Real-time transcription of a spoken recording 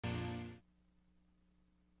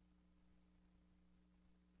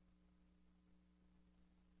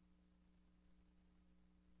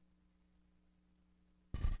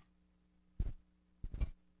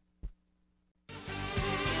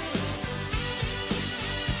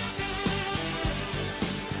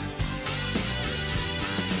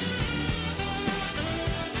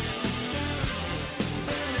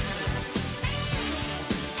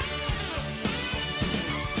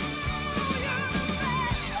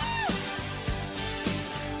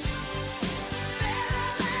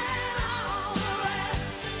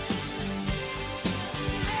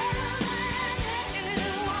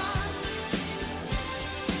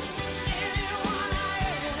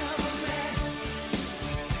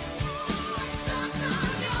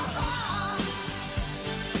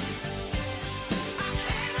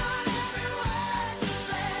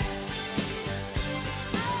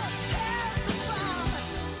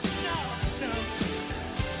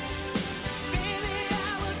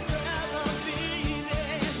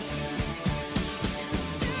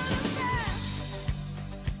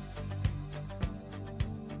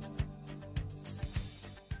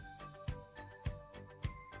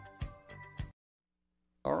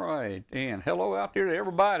All right, and hello out there to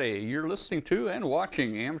everybody. You're listening to and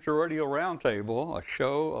watching Amateur Radio Roundtable, a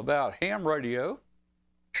show about ham radio,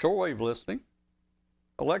 shortwave listening,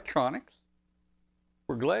 electronics.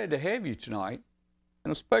 We're glad to have you tonight,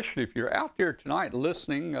 and especially if you're out there tonight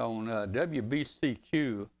listening on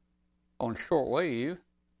WBCQ on shortwave.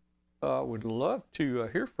 Would love to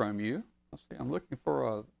hear from you. Let's see, I'm looking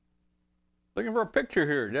for a picture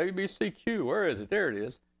here. WBCQ, where is it? There it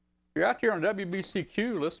is. You're out there on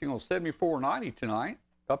WBCQ listening on 7490 tonight,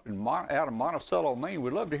 up in out of Monticello, Maine.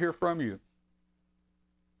 We'd love to hear from you.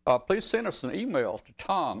 Please send us an email to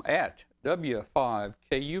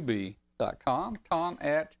tom@w5kub.com,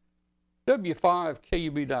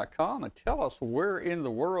 tom@w5kub.com, and tell us where in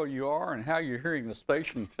the world you are and how you're hearing the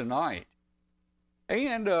station tonight.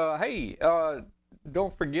 And, hey,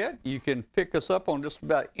 don't forget, you can pick us up on just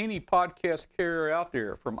about any podcast carrier out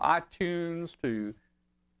there, from iTunes to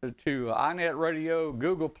iNet Radio,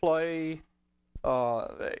 Google Play.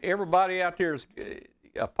 Everybody out there is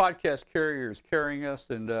a podcast carrier is carrying us,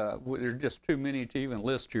 and there's just too many to even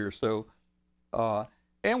list here. So,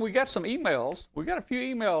 and we got some emails. We got a few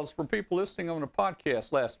emails from people listening on the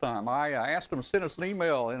podcast last time. I asked them to send us an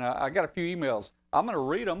email, and I got a few emails. I'm going to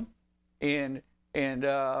read them and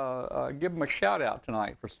give them a shout out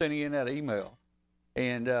tonight for sending in that email.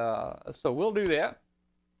 And so we'll do that.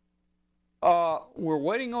 We're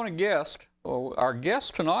waiting on a guest. Well, our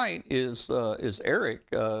guest tonight is Eric,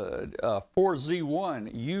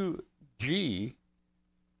 4Z1UG,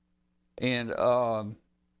 and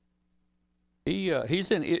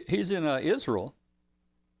he's in Israel,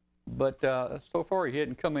 but so far he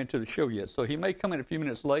hadn't come into the show yet. So he may come in a few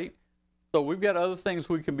minutes late. So we've got other things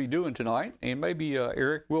we can be doing tonight, and maybe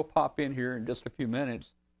Eric will pop in here in just a few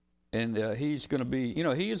minutes, and he's going to be,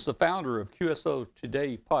 he is the founder of QSO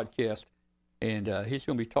Today podcast. And he's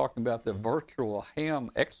going to be talking about the virtual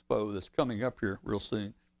ham expo that's coming up here real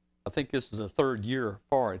soon. I think this is the third year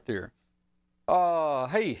for it there.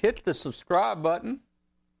 Hey, hit the subscribe button.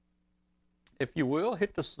 If you will,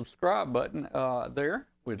 hit the subscribe button there.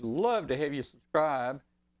 We'd love to have you subscribe.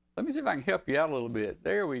 Let me see if I can help you out a little bit.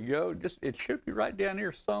 There we go. It should be right down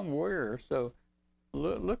here somewhere. So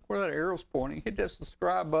look where that arrow's pointing. Hit that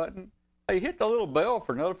subscribe button. Hey, hit the little bell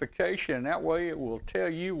for notification. That way it will tell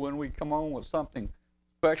you when we come on with something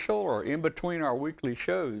special or in between our weekly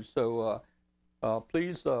shows. So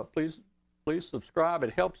please subscribe.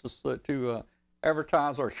 It helps us to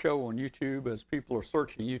advertise our show on YouTube as people are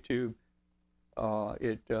searching YouTube.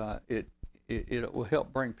 It will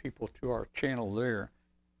help bring people to our channel there.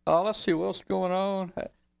 Let's see what's going on.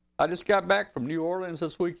 I just got back from New Orleans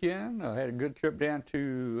this weekend. I had a good trip down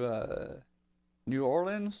to New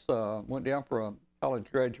Orleans, went down for a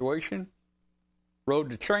college graduation, rode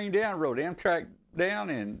the train down, rode Amtrak down,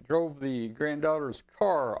 and drove the granddaughter's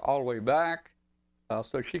car all the way back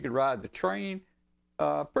so she could ride the train.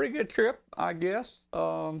 Pretty good trip, I guess.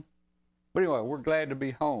 But anyway, we're glad to be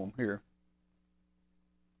home here.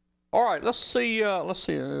 All right, let's see.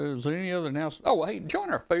 Is there any other announcements? Oh, hey, join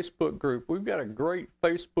our Facebook group. We've got a great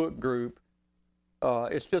Facebook group.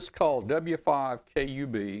 It's just called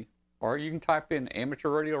W5KUB. Or you can type in Amateur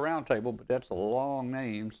Radio Roundtable, but that's a long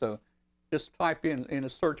name. So just type in a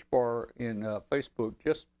search bar in Facebook,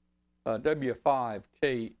 just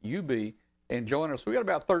W5KUB, and join us. We got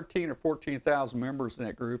about 13 or 14,000 members in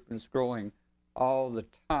that group, and it's growing all the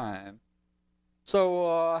time.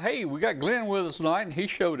 So, hey, we got Glenn with us tonight, and he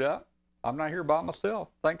showed up. I'm not here by myself.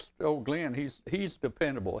 Thanks to old Glenn. He's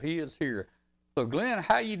dependable. He is here. So, Glenn,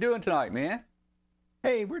 how you doing tonight, man?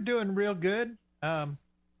 Hey, we're doing real good.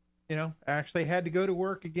 I actually had to go to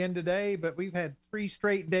work again today, but we've had 3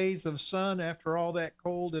 straight days of sun after all that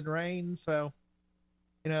cold and rain. So,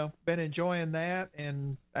 been enjoying that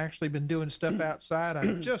and actually been doing stuff outside.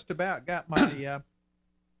 I just about got my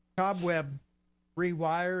cobweb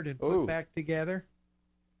rewired and put back together.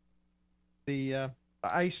 The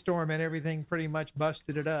ice storm and everything pretty much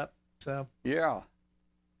busted it up. So yeah,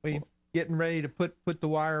 we getting ready to put the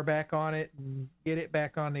wire back on it and get it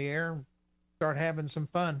back on the air and start having some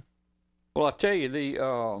fun. Well, I tell you,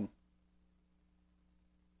 a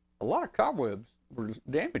lot of cobwebs were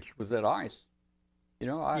damaged with that ice.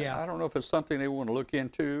 I don't know if it's something they want to look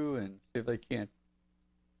into and see if they can't,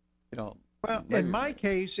 Well, in my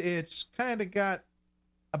case, it's kind of got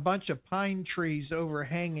a bunch of pine trees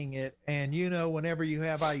overhanging it, and whenever you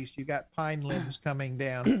have ice, you got pine limbs coming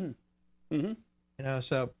down. Mm-hmm.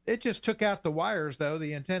 So it just took out the wires, though.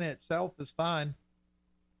 The antenna itself is fine,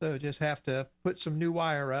 so just have to put some new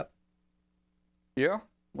wire up. Yeah,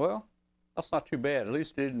 well, that's not too bad. At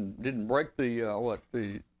least it didn't break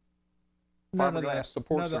the None of fiberglass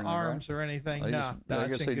supports none of or the anything, right? arms or anything. They No, just, no, I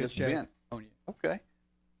it's guess in they good just shape. bent on you. Okay.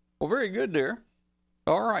 Well, very good there.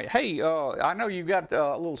 All right. Hey, I know you've got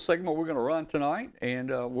a little segment we're going to run tonight, and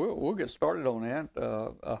we'll get started on that.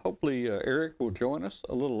 Hopefully, Eric will join us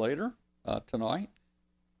a little later tonight.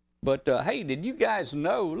 But hey, did you guys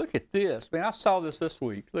know? Look at this, man! I saw this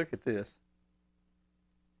week. Look at this.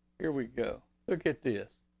 Here we go. Look at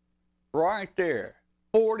this, right there.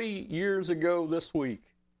 40 years ago this week.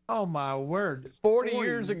 Oh my word! 40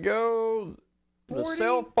 years ago, the 40?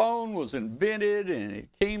 cell phone was invented and it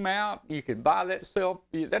came out. You could buy that cell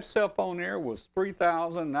phone there was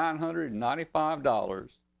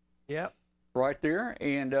 $3,995 Yep. right there.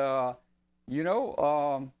 And,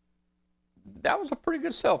 that was a pretty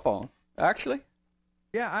good cell phone, actually.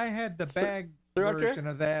 Yeah, I had the bag right there? version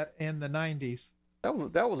of that in the 90s.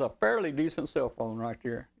 That was a fairly decent cell phone right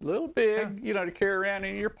there. A little big, to carry around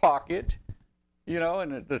in your pocket,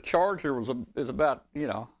 and the charger is about, it's about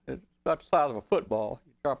the size of a football.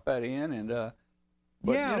 You drop that in and,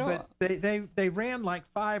 but they ran like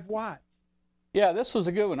 5 watts. Yeah, this was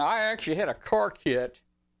a good one. I actually had a car kit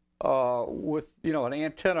with, an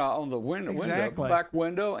antenna on the back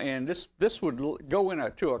window, and this would go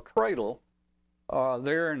into a cradle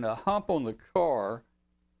there in the hump on the car,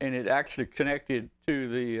 and it actually connected to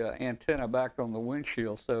the antenna back on the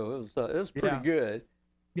windshield. So it was pretty good.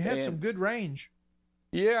 You had some good range.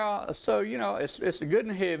 Yeah, so it's good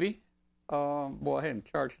and heavy. Boy, I hadn't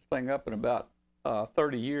charged this thing up in about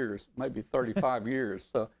 30 years, maybe 35 years.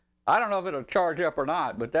 So I don't know if it'll charge up or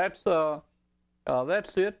not, but that's it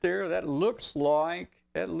there. That looks like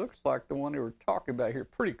the one they were talking about here,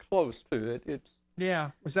 pretty close to it.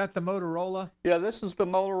 Was that the Motorola? Yeah, this is the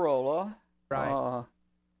Motorola. Right.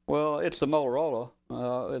 Well, it's the Motorola.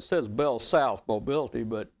 It says Bell South Mobility,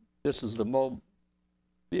 but this is the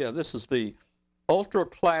Ultra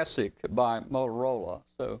Classic by Motorola.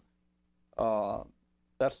 So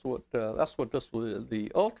that's what this was.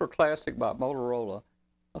 The Ultra Classic by Motorola.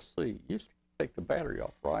 Let's see. Used to take the battery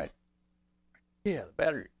off, right? Yeah, the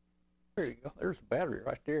battery. There you go. There's the battery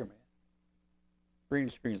right there, man. Green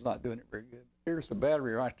screen's not doing it very good. Here's the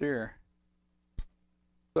battery right there.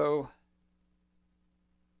 So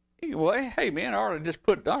anyway, hey man, I already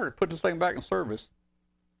put this thing back in service.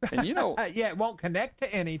 And it won't connect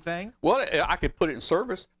to anything. Well, I could put it in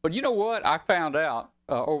service, but you know what? I found out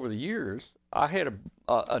over the years, I had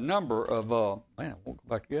a number of man, I won't go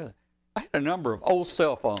back together. I had a number of old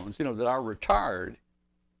cell phones, that I retired,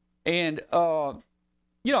 and I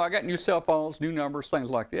got new cell phones, new numbers, things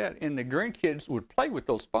like that, and the grandkids would play with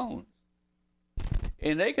those phones,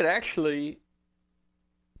 and they could actually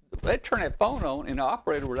they'd turn that phone on, and the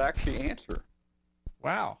operator would actually answer.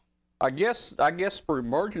 Wow. I guess for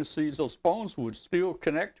emergencies, those phones would still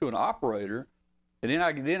connect to an operator, and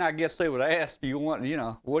then I guess they would ask, "Do you want,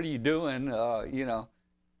 what are you doing?"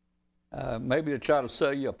 Maybe to try to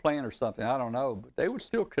sell you a plan or something. I don't know, but they would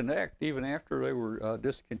still connect even after they were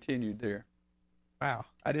discontinued there. Wow,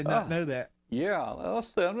 I did not know that. Yeah,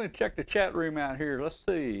 let's see. I'm going to check the chat room out here. Let's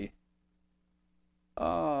see.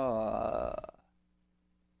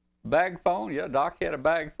 Bag phone. Yeah, Doc had a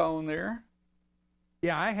bag phone there.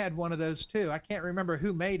 Yeah, I had one of those too. I can't remember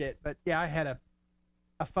who made it, but yeah, I had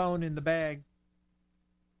a phone in the bag.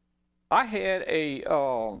 I had a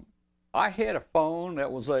phone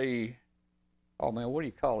that was what do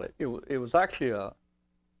you call it? It was actually a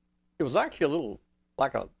little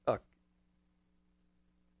like a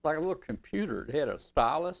little computer. It had a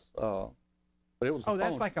stylus, but it was. Oh,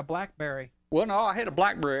 that's like a BlackBerry. Well, no, I had a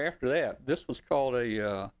BlackBerry after that. This was called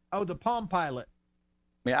a. The Palm Pilot.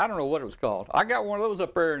 I don't know what it was called. I got one of those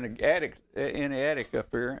up there in the attic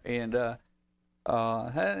up there, and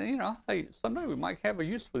hey, someday we might have a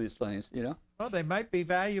use for these things. Well, they might be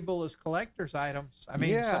valuable as collector's items. I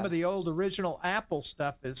mean, some of the old original Apple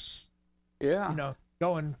stuff is,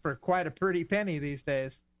 going for quite a pretty penny these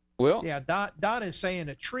days. Well, yeah, Don is saying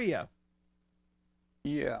a Trio.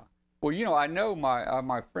 Yeah. Well, I know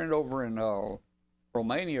my friend over in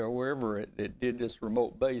Romania or wherever it did this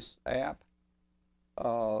remote base app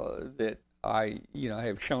that I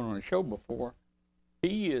have shown on the show before.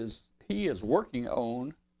 He is working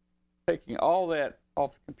on taking all that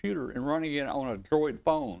off the computer and running it on a Droid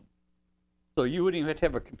phone. So you wouldn't even have to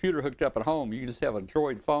have a computer hooked up at home. You can just have a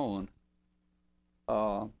Droid phone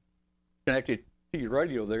connected to your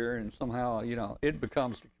radio there, and somehow it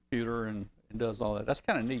becomes the computer and does all that. That's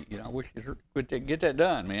kind of neat. I wish you could get that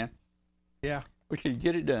done, man. Yeah. Wish you'd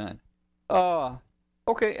get it done.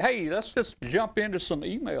 Okay, hey, let's just jump into some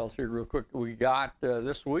emails here real quick we got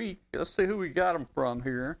this week. Let's see who we got them from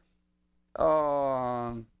here.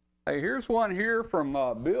 Hey, here's one here from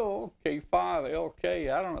Bill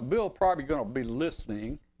K5LK. I don't know. Bill probably going to be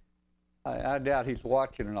listening. I doubt he's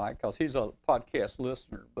watching tonight because he's a podcast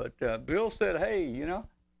listener. But Bill said, "Hey, you know,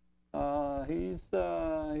 he's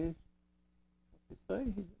been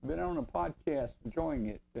on a podcast, enjoying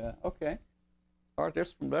it." Okay, all right.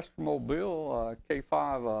 That's from old Bill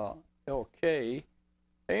K5LK,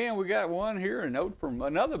 and we got one here, a note from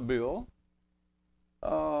another Bill.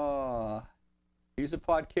 He's a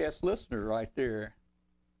podcast listener right there.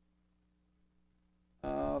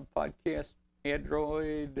 Podcast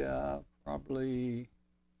Android, probably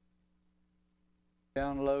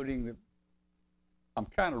downloading the. I'm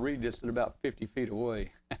trying to read this at about 50 feet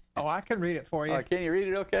away. Oh, I can read it for you. Can you read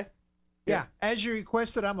it? Okay. Yeah. As you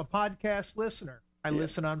requested, I'm a podcast listener. I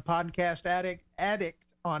listen on Podcast Addict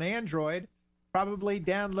on Android, probably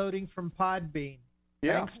downloading from Podbean.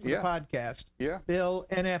 Yeah. Thanks for the podcast. Yeah. Bill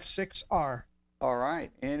NF6R. All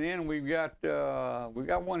right, and then we got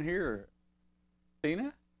one here.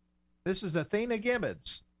 Athena? This is Athena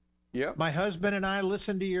Gibbons. Yep. My husband and I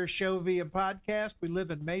listen to your show via podcast. We live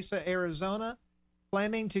in Mesa, Arizona,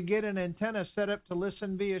 planning to get an antenna set up to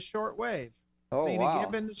listen via shortwave. Oh, Athena wow.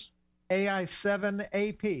 Gibbons,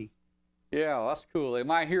 AI7AP. Yeah, that's cool. They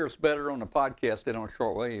might hear us better on the podcast than on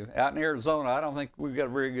shortwave. Out in Arizona, I don't think we've got a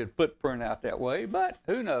very good footprint out that way, but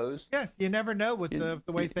who knows? Yeah, you never know with the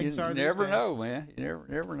way things are. You these never days. know, man. You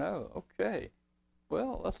never know. Okay.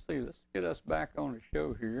 Well, let's see. Let's get us back on the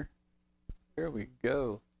show here. There we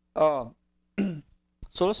go. So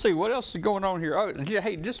let's see what else is going on here. Oh, yeah,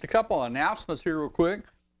 hey, just a couple of announcements here real quick.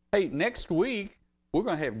 Hey, next week we're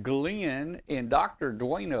going to have Glenn and Dr.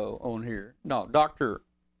 Dueno on here. No, Dr.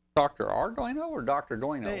 Arduino or Dr.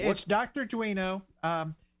 Dueno? It's Dr. Dueno.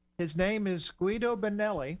 His name is Guido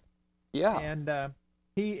Benelli. Yeah. And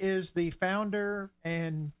he is the founder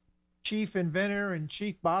and chief inventor and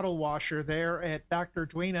chief bottle washer there at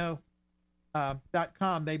drdueno.com.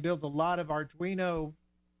 They build a lot of Arduino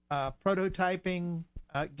prototyping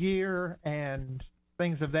gear and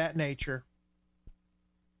things of that nature.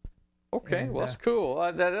 Okay, And, well, that's cool.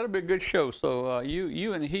 That'll be a good show. So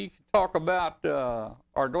you and he can talk about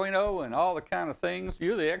Arduino and all the kind of things.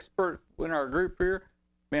 You're the expert in our group here.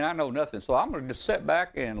 Man, I know nothing, so I'm going to just sit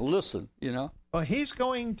back and listen, you know. Well, he's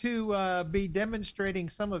going to be demonstrating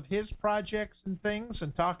some of his projects and things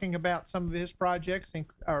and talking about some of his projects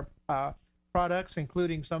or products,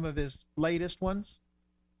 including some of his latest ones.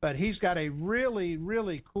 But he's got a really,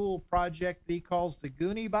 really cool project that he calls the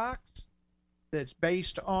Goonie Box that's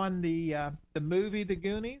based on the movie The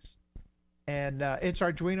Goonies. And it's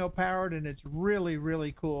Arduino powered, and it's really,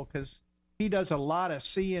 really cool because he does a lot of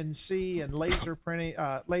CNC and laser printing,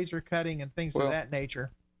 laser cutting and things of that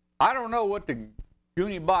nature. I don't know what the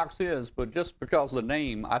Goonie Box is, but just because of the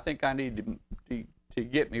name, I think I need to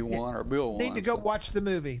get me one or build one. Need to go watch the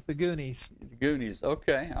movie, The Goonies. The Goonies.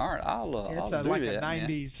 Okay. All right. I'll do like that, a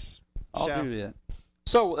 90s I'll show. do that.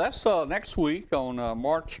 So that's next week on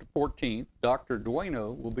March 14th. Dr.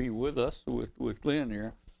 Dueno will be with us with Glenn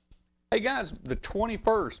here. Hey, guys, the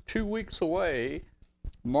 21st, 2 weeks away,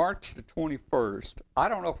 March the 21st. I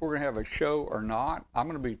don't know if we're going to have a show or not. I'm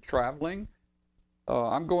going to be traveling.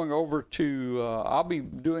 I'm going over to, I'll be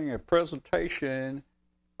doing a presentation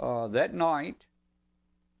that night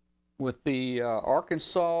with the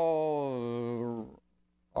Arkansas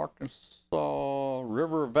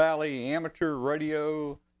River Valley Amateur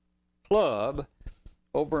Radio Club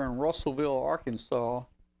over in Russellville, Arkansas,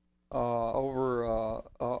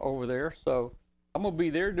 over there. So I'm going to be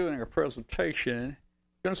there doing a presentation.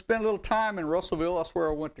 Going to spend a little time in Russellville. That's where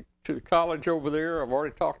I went to the college over there. I've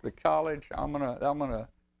already talked to the college. I'm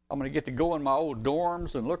gonna get to go in my old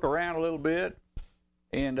dorms and look around a little bit.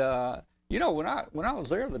 And you know, when I was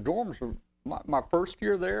there, the dorms were my first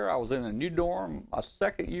year there. I was in a new dorm. My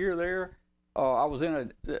second year there, I was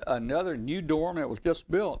in another new dorm that was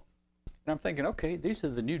just built. And I'm thinking, okay, these are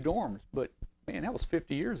the new dorms, but man, that was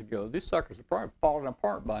 50 years ago. These suckers are probably falling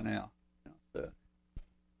apart by now. So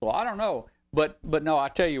I don't know. But no, I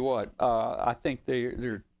tell you what, I think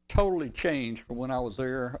they're totally changed from when I was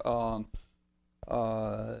there.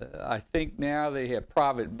 I think now they have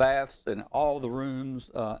private baths in all the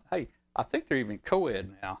rooms. Hey, I think they're even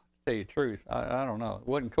co-ed now, to tell you the truth. I don't know. It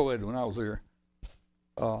wasn't co-ed when I was there.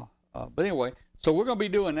 But anyway, so we're going to be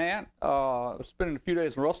doing that, spending a few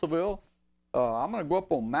days in Russellville. I'm going to go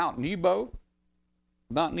up on Mount Nebo.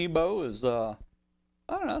 Mount Nebo is, I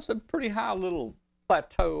don't know, it's a pretty high little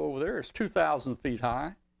plateau over there. It's 2,000 feet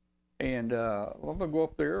high, and I'm gonna go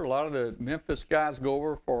up there. A lot of the Memphis guys go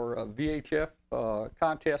over for VHF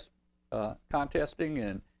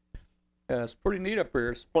contesting, It's pretty neat up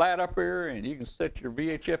here. It's flat up here, and you can set your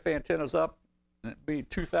VHF antennas up, and it'd be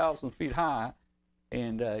 2,000 feet high,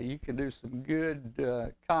 and you can do some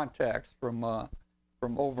good contacts from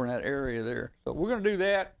over in that area there. So we're going to do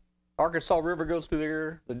that. Arkansas River goes through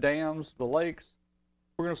there, the dams, the lakes.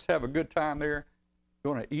 We're going to have a good time there.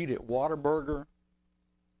 We're going to eat at Whataburger.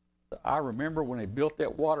 I remember when they built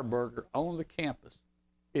that Whataburger on the campus.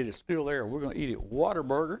 It is still there. We're going to eat at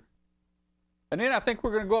Whataburger. And then I think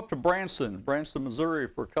we're going to go up to Branson, Missouri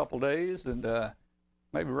for a couple days, and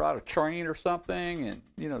maybe ride a train or something,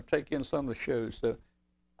 and take in some of the shows. So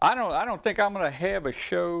I don't think I'm going to have a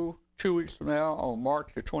show 2 weeks from now on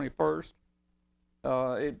March the 21st.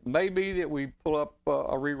 It may be that we pull up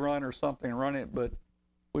a rerun or something and run it, but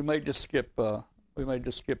we may just skip.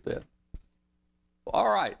 That. All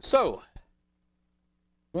right. So,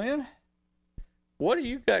 Glenn, what do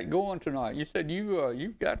you got going tonight? You said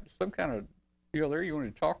you've got some kind of deal there you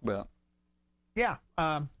wanted to talk about. Yeah.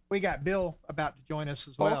 We got Bill about to join us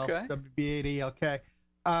as well. Okay. WB8ELK.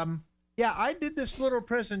 Yeah, I did this little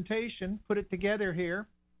presentation, put it together here,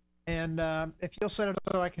 and if you'll set it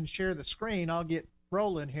up so I can share the screen, I'll get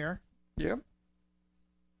rolling here. Yep.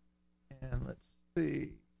 And let's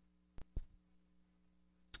see.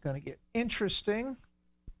 It's going to get interesting.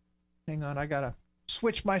 Hang on, I got to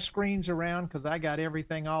switch my screens around because I got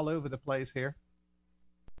everything all over the place here.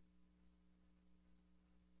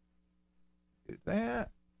 Do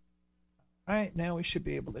that. All right, now we should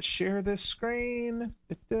be able to share this screen.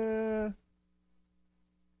 Da-da.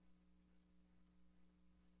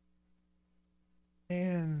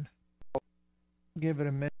 And give it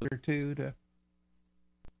a minute or two to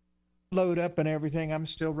load up and everything. I'm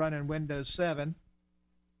still running Windows 7.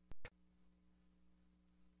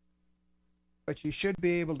 But you should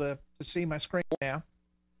be able to see my screen now.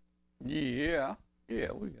 Yeah,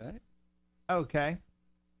 we got it. Okay.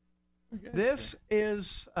 This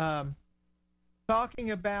is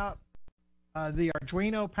talking about the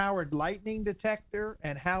Arduino powered lightning detector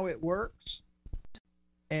and how it works,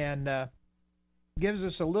 and gives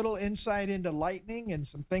us a little insight into lightning and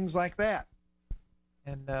some things like that.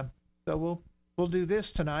 And so we'll do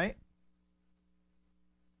this tonight.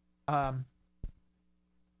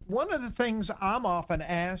 One of the things I'm often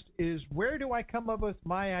asked is, where do I come up with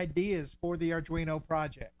my ideas for the Arduino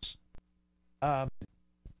projects? And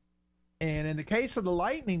in the case of the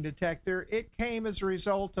lightning detector, it came as a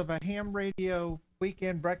result of a ham radio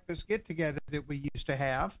weekend breakfast get-together that we used to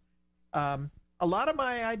have. A lot of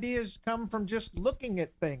my ideas come from just looking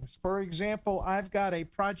at things. For example, I've got a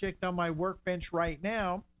project on my workbench right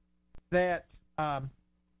now that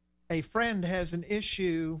a friend has an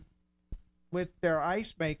issue with their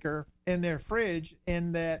ice maker in their fridge,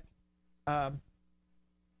 in that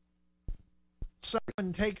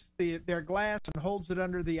someone takes their glass and holds it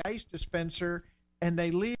under the ice dispenser, and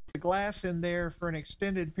they leave the glass in there for an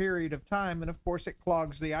extended period of time, and of course it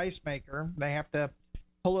clogs the ice maker. They have to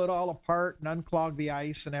pull it all apart and unclog the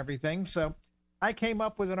ice and everything. So I came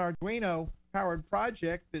up with an Arduino powered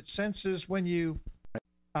project that senses when you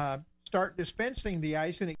start dispensing the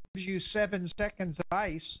ice, and it gives you 7 seconds of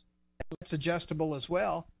ice. It's adjustable as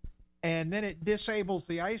well, and then it disables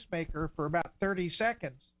the ice maker for about 30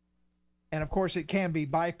 seconds. And of course, it can be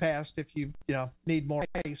bypassed if you need more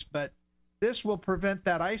ice, but this will prevent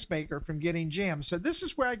that ice maker from getting jammed. So this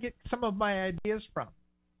is where I get some of my ideas from.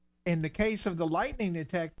 In the case of the lightning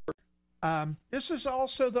detector, this is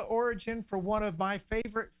also the origin for one of my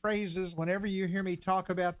favorite phrases whenever you hear me talk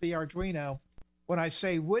about the Arduino, when I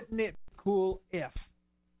say, wouldn't it be cool if?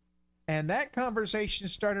 And that conversation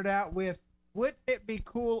started out with, wouldn't it be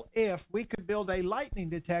cool if we could build a lightning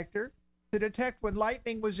detector to detect when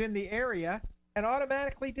lightning was in the area and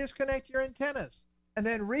automatically disconnect your antennas and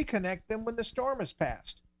then reconnect them when the storm has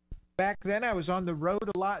passed. Back then, I was on the road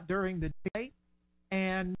a lot during the day,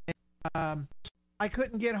 and I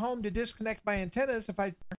couldn't get home to disconnect my antennas if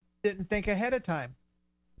I didn't think ahead of time.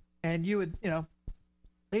 And you would,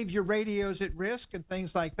 leave your radios at risk and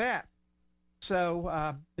things like that. So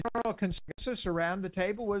the general consensus around the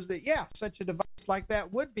table was that, yeah, such a device like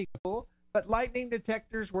that would be cool, but lightning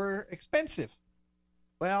detectors were expensive.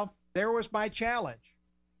 Well, there was my challenge.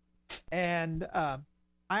 And I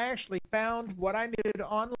actually found what I needed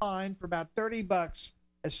online for about $30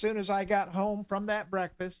 as soon as I got home from that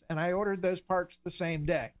breakfast, and I ordered those parts the same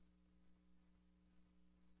day.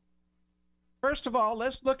 First of all,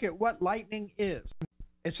 let's look at what lightning is.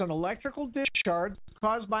 It's an electrical discharge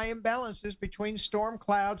caused by imbalances between storm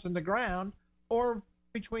clouds and the ground, or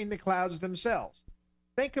between the clouds themselves.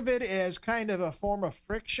 Think of it as kind of a form of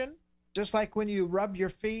friction, just like when you rub your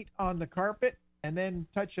feet on the carpet and then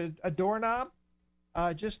touch a doorknob.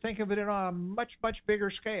 just think of it on a much, much bigger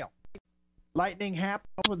scale. Lightning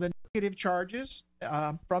happens when the negative charges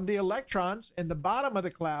from the electrons in the bottom of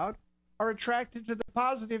the cloud are attracted to the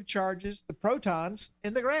positive charges, the protons,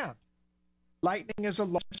 in the ground. Lightning is a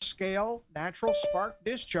large-scale natural spark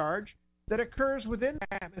discharge that occurs within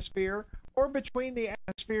the atmosphere or between the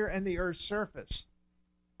atmosphere and the Earth's surface.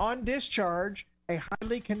 On discharge, a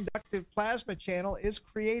highly conductive plasma channel is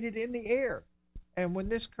created in the air. And when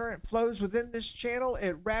this current flows within this channel,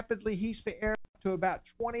 it rapidly heats the air up to about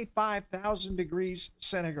 25,000 degrees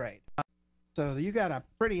centigrade. So you got a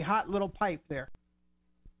pretty hot little pipe there.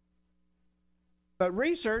 But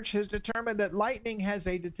research has determined that lightning has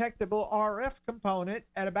a detectable RF component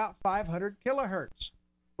at about 500 kilohertz,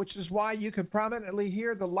 which is why you can prominently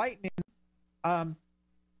hear the lightning on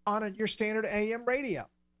your standard AM radio.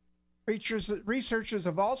 Researchers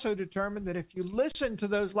have also determined that if you listen to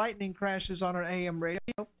those lightning crashes on an AM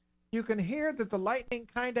radio, you can hear that the lightning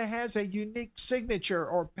kind of has a unique signature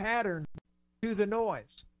or pattern to the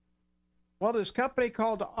noise. Well, this company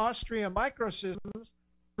called Austria Microsystems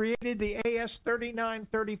created the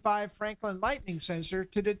AS3935 Franklin lightning sensor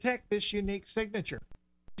to detect this unique signature.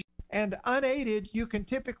 And unaided, you can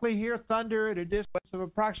typically hear thunder at a distance of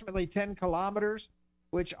approximately 10 kilometers,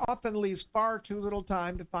 which often leaves far too little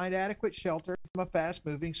time to find adequate shelter from a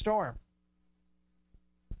fast-moving storm.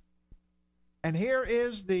 And here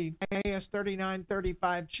is the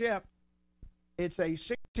AS3935 chip. It's a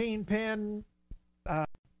 16-pin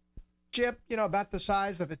chip, about the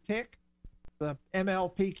size of a tick, the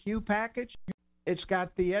MLPQ package. It's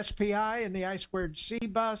got the SPI and the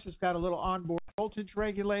I2C bus. It's got a little onboard voltage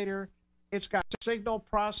regulator. It's got signal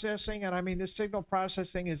processing, and I mean, this signal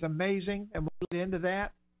processing is amazing, and we'll get into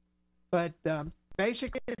that. But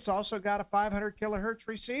basically, it's also got a 500 kilohertz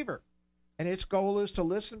receiver, and its goal is to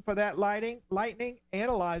listen for that lightning,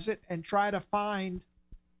 analyze it, and try to find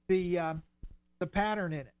the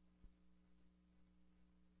pattern in it.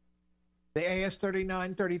 The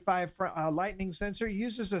AS3935 lightning sensor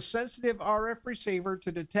uses a sensitive RF receiver to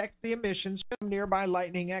detect the emissions from nearby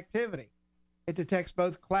lightning activity. It detects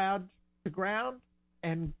both cloud to ground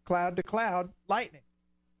and cloud to cloud lightning.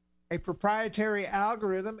 A proprietary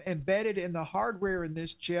algorithm embedded in the hardware in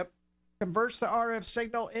this chip converts the RF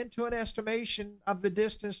signal into an estimation of the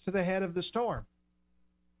distance to the head of the storm.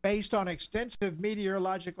 Based on extensive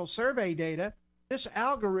meteorological survey data, this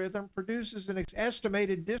algorithm produces an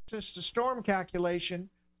estimated distance to storm calculation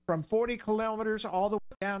from 40 kilometers all the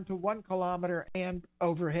way down to 1 kilometer and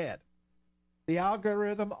overhead. The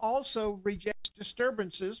algorithm also rejects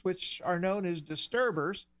disturbances, which are known as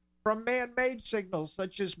disturbers, from man-made signals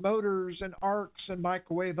such as motors and arcs and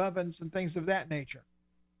microwave ovens and things of that nature.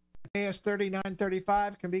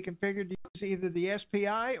 AS3935 can be configured to use either the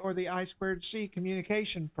SPI or the I2C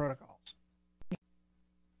communication protocols.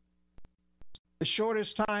 The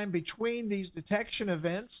shortest time between these detection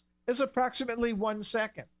events is approximately 1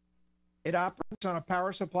 second. It operates on a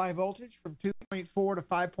power supply voltage from 2.4 to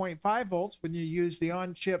 5.5 volts when you use the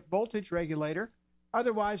on-chip voltage regulator.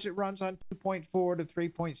 Otherwise, it runs on 2.4 to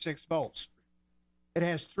 3.6 volts. It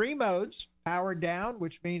has 3 modes: power down,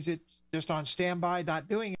 which means it's just on standby, not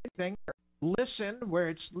doing anything; listen, where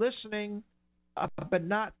it's listening, but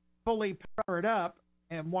not fully powered up,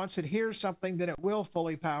 and once it hears something, then it will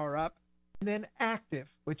fully power up; and then active,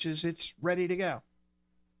 which is it's ready to go.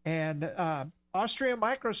 And Austria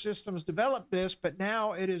Microsystems developed this, but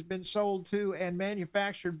now it has been sold to and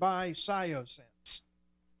manufactured by Sciosense.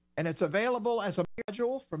 And it's available as a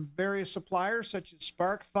module from various suppliers such as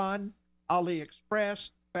SparkFun,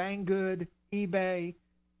 AliExpress, Banggood, eBay,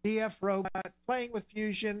 DF Robot, Playing with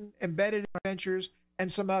Fusion, Embedded Adventures,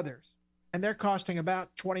 and some others. And they're costing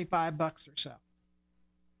about $25 or so.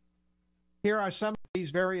 Here are some of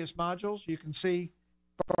these various modules. You can see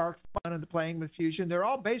SparkFun and the Playing with Fusion. They're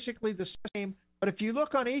all basically the same, but if you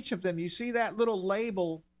look on each of them, you see that little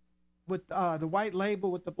label with the white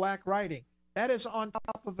label with the black writing. That is on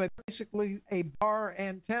top of basically a bar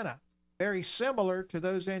antenna, very similar to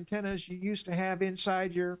those antennas you used to have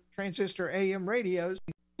inside your transistor AM radios,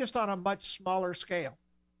 just on a much smaller scale.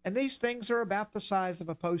 And these things are about the size of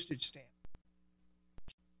a postage stamp.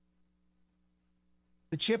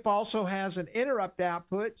 The chip also has an interrupt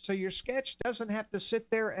output, so your sketch doesn't have to sit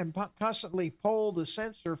there and constantly poll the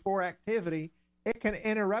sensor for activity. It can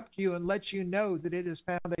interrupt you and let you know that it has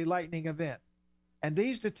found a lightning event. And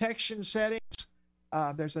these detection settings,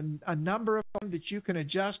 there's a number of them that you can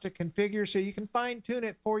adjust to configure, so you can fine-tune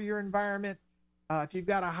it for your environment. If you've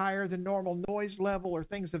got a higher than normal noise level or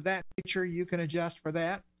things of that nature, you can adjust for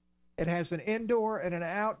that. It has an indoor and an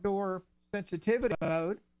outdoor sensitivity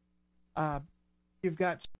mode. You've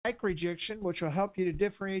got spike rejection, which will help you to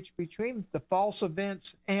differentiate between the false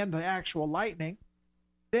events and the actual lightning.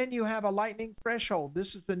 Then you have a lightning threshold.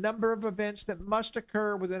 This is the number of events that must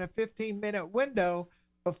occur within a 15-minute window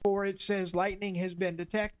before it says lightning has been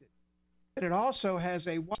detected. And it also has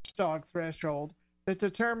a watchdog threshold that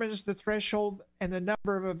determines the threshold and the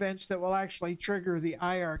number of events that will actually trigger the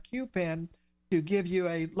IRQ pin to give you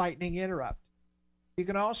a lightning interrupt. You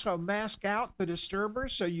can also mask out the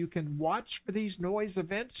disturbers so you can watch for these noise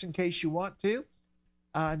events in case you want to.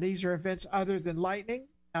 These are events other than lightning,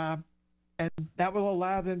 and that will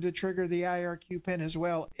allow them to trigger the IRQ pin as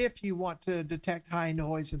well if you want to detect high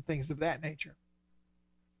noise and things of that nature.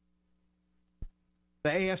 The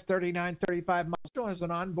AS3935 module has an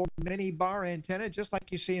onboard mini bar antenna, just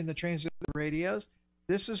like you see in the transistor radios.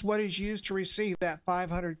 This is what is used to receive that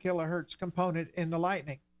 500 kilohertz component in the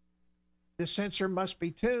lightning. The sensor must be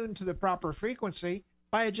tuned to the proper frequency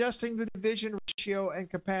by adjusting the division ratio and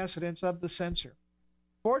capacitance of the sensor.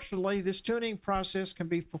 Fortunately, this tuning process can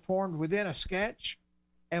be performed within a sketch,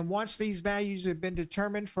 and once these values have been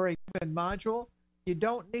determined for a given module, you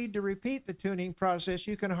don't need to repeat the tuning process.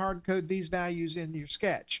 You can hard code these values in your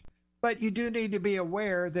sketch. But you do need to be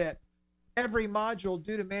aware that every module,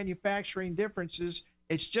 due to manufacturing differences,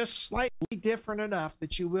 it's just slightly different enough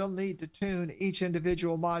that you will need to tune each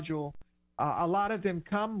individual module. A lot of them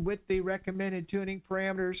come with the recommended tuning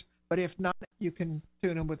parameters, but if not, you can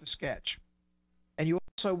tune them with a sketch. And you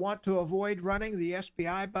also want to avoid running the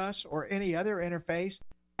SPI bus or any other interface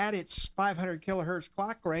at its 500 kilohertz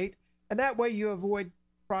clock rate, and that way you avoid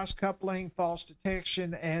cross-coupling, false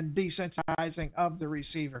detection, and desensitizing of the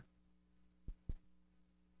receiver.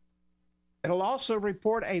 It'll also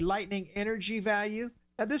report a lightning energy value.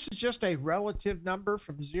 Now, this is just a relative number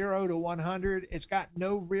from 0 to 100. It's got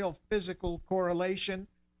no real physical correlation,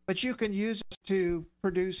 but you can use it to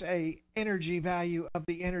produce a energy value of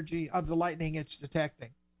the energy of the lightning it's detecting.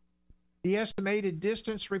 The estimated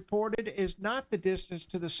distance reported is not the distance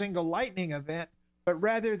to the single lightning event, but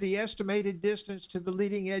rather the estimated distance to the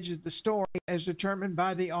leading edge of the storm as determined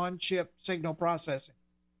by the on-chip signal processing.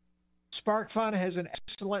 SparkFun has an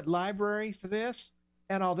excellent library for this,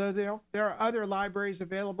 and although there are other libraries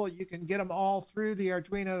available, you can get them all through the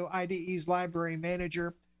Arduino IDE's library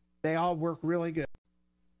manager. They all work really good.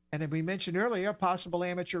 And as we mentioned earlier, a possible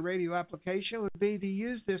amateur radio application would be to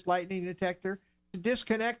use this lightning detector to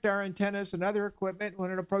disconnect our antennas and other equipment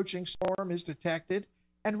when an approaching storm is detected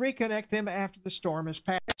and reconnect them after the storm has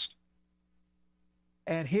passed.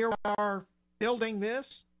 And here we are building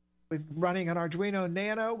this. We're running an Arduino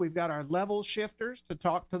Nano. We've got our level shifters to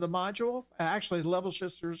talk to the module. Actually, the level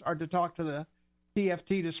shifters are to talk to the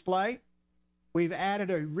TFT display. We've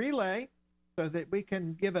added a relay so that we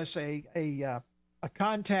can give us a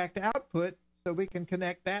contact output so we can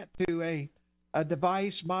connect that to a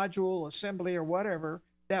device, module, assembly, or whatever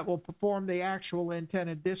that will perform the actual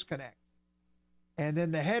antenna disconnect. And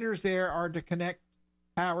then the headers there are to connect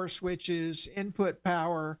power switches, input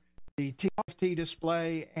power, the TFT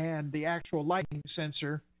display, and the actual lightning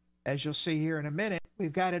sensor. As you'll see here in a minute,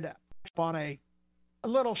 we've got it up on a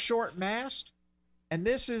little short mast. And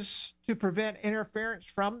this is to prevent interference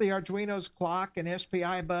from the Arduino's clock and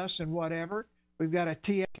SPI bus and whatever. We've got a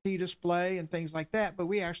TFT display and things like that, but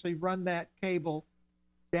we actually run that cable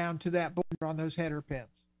down to that board on those header pins.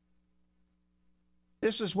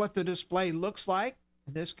 This is what the display looks like.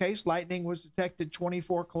 In this case, lightning was detected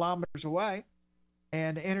 24 kilometers away,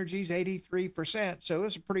 and energy is 83%, so it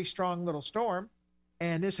was a pretty strong little storm.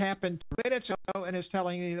 And this happened 2 minutes ago, and it's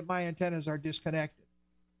telling me that my antennas are disconnected.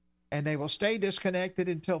 And they will stay disconnected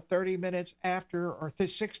until 30 minutes after or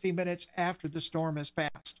 60 minutes after the storm has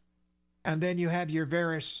passed. And then you have your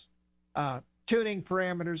various tuning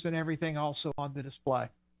parameters and everything also on the display.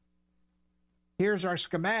 Here's our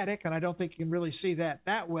schematic, and I don't think you can really see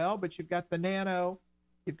that well, but you've got the Nano,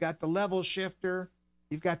 you've got the level shifter,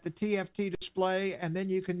 you've got the TFT display, and then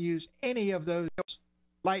you can use any of those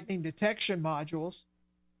lightning detection modules.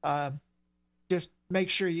 Just make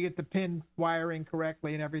sure you get the pin wiring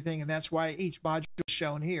correctly and everything, and that's why each module is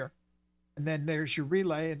shown here. And then there's your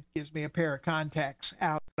relay. It gives me a pair of contacts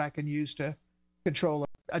out that I can use to control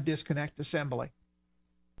a disconnect assembly.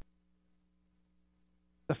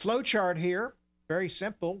 The flow chart here, very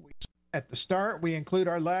simple. At the start, we include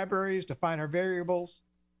our libraries, define our variables,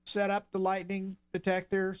 set up the lightning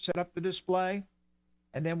detector, set up the display,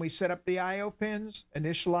 and then we set up the I/O pins,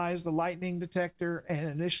 initialize the lightning detector,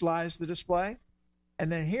 and initialize the display.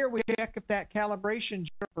 And then here we check if that calibration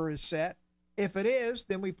jumper is set. If it is,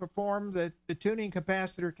 then we perform the tuning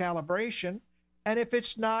capacitor calibration. And if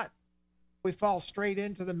it's not, we fall straight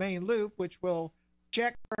into the main loop, which will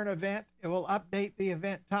check for an event. It will update the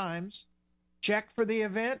event times, check for the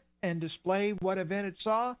event, and display what event it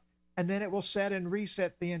saw. And then it will set and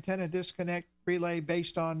reset the antenna disconnect relay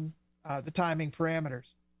based on the timing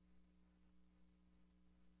parameters.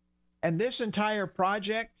 And this entire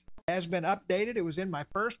project has been updated. It was in my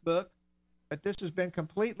first book, but this has been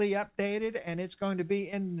completely updated, and it's going to be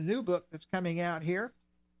in the new book that's coming out here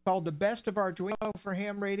called The Best of Arduino for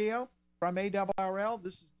Ham Radio from ARRL.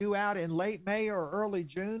 This is due out in late May or early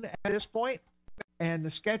June at this point. And the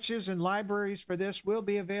sketches and libraries for this will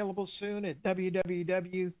be available soon at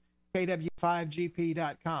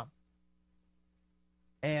www.kw5gp.com.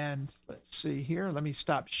 And let's see here. Let me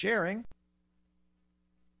stop sharing.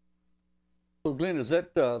 So, Glenn, does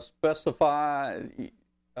that specify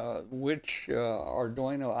which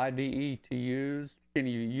Arduino IDE to use? Can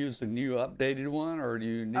you use the new updated one, or do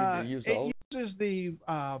you need to use the old? It uses the.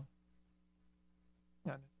 Am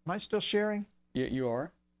I still sharing? Yeah, you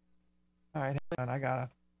are. All right, hang on. I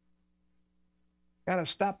gotta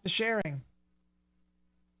stop the sharing.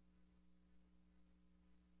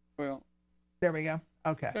 Well, there we go.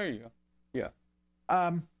 Okay. There you go. Yeah.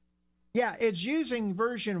 Yeah, it's using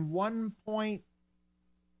version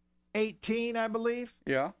 1.18, I believe.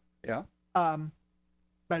 Yeah. Yeah.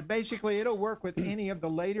 But basically, it'll work with any of the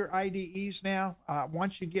later IDEs now.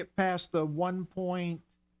 Once you get past the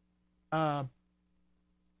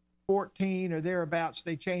 1.14 or thereabouts,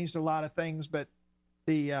 they changed a lot of things. But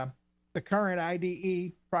the current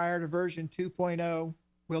IDE prior to version 2.0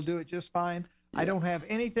 will do it just fine. Yeah. I don't have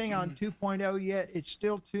anything on 2.0 yet. It's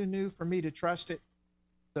still too new for me to trust it.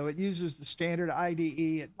 So it uses the standard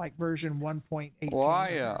IDE at like version 1.18. Well,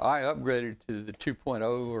 I upgraded to the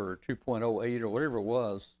 2.0 or 2.08 or whatever it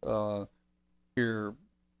was here a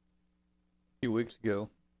few weeks ago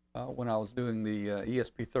when I was doing the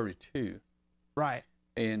ESP32. Right.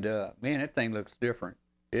 And man, that thing looks different.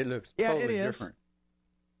 It looks totally different.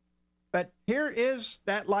 But here is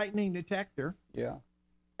that lightning detector. Yeah.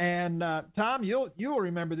 And Tom, you'll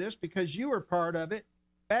remember this because you were part of it.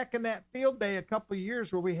 Back in that field day a couple of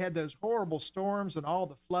years where we had those horrible storms and all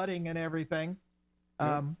the flooding and everything,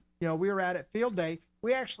 Yeah. We were out at field day.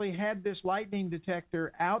 We actually had this lightning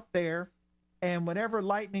detector out there, and whenever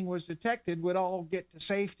lightning was detected, we'd all get to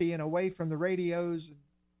safety and away from the radios and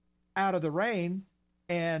out of the rain.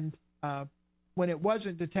 And when it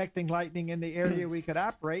wasn't detecting lightning in the area, we could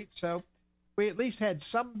operate. So we at least had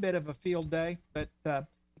some bit of a field day, but it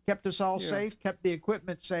kept us all safe, kept the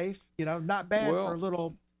equipment safe. Not bad for a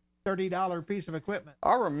little $30 piece of equipment.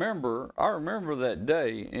 I remember that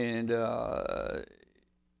day, and the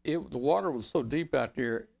water was so deep out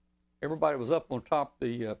there, everybody was up on top of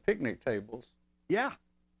the picnic tables. Yeah.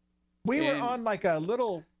 We were on like a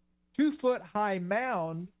little 2-foot high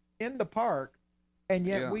mound in the park, and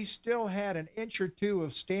yet we still had an inch or two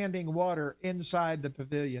of standing water inside the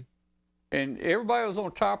pavilion. And everybody was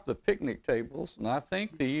on top of the picnic tables, and I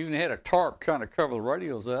think they even had a tarp kind of cover the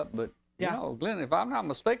radios up, but Glenn, if I'm not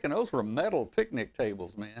mistaken, those were metal picnic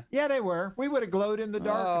tables, man. Yeah, they were. We would have glowed in the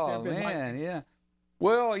dark if there'd been man, yeah.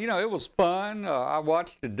 Well, it was fun. I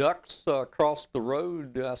watched the ducks cross the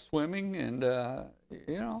road swimming, and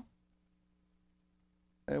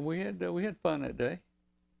and we had fun that day.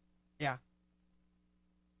 Yeah.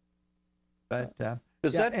 But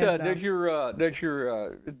does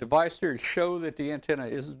your device here show that the antenna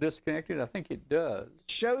is disconnected? I think it does.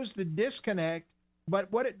 Shows the disconnect.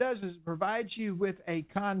 But what it does is it provides you with a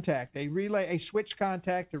contact, a relay, a switch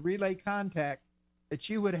contact, a relay contact that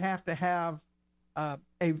you would have to have a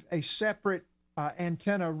separate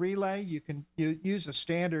antenna relay. You can use a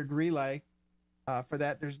standard relay for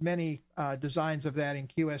that. There's many designs of that in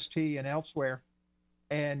QST and elsewhere.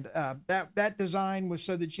 And that design was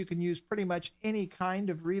so that you can use pretty much any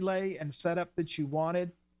kind of relay and setup that you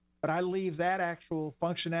wanted. But I leave that actual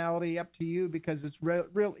functionality up to you because it's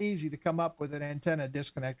real easy to come up with an antenna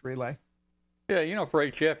disconnect relay. Yeah, for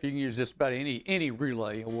HF, you can use just about any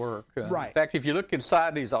relay will work. Right. In fact, if you look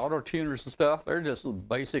inside these auto tuners and stuff, they're just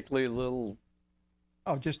basically little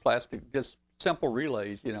just plastic, just simple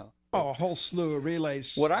relays, Oh, a whole slew of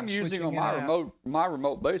relays. What I'm using on my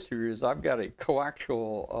remote base here is I've got a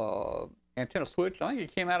coaxial antenna switch. I think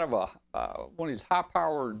it came out of one of these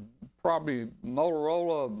high-powered, probably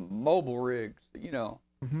Motorola mobile rigs,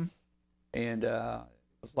 Mm-hmm. And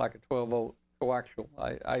it's like a 12-volt coaxial.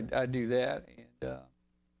 I do that, and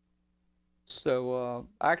so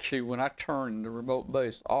actually, when I turn the remote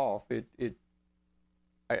base off,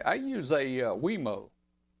 I use a Wemo.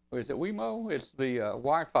 Is it Wemo? It's the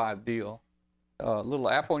Wi-Fi deal. Little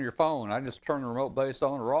app on your phone. I just turn the remote base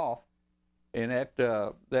on or off, and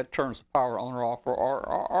that turns the power on or off,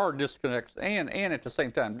 or disconnects, and at the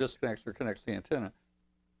same time disconnects or connects the antenna.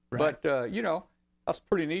 Right. But that's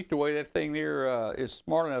pretty neat the way that thing there is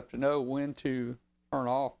smart enough to know when to turn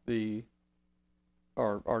off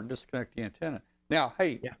or disconnect the antenna. Now,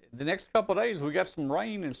 hey, the next couple of days we got some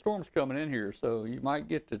rain and storms coming in here, so you might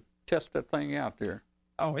get to test that thing out there.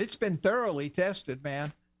 Oh, it's been thoroughly tested,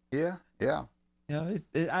 man. Yeah. You know,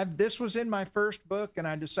 this was in my first book, and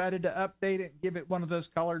I decided to update it and give it one of those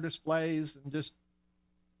color displays and just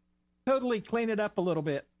totally clean it up a little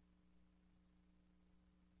bit.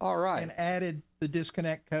 All right. And added the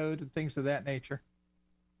disconnect code and things of that nature.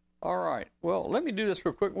 All right. Well, let me do this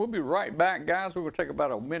real quick. We'll be right back, guys. We're going to take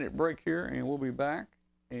about a minute break here, and we'll be back,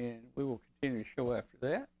 and we will continue the show after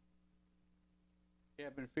that.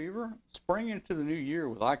 Cabin Fever, spring into the new year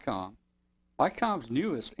with ICOM. ICOM's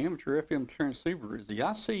newest amateur FM transceiver is the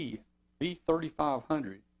IC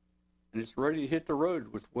V3500, and it's ready to hit the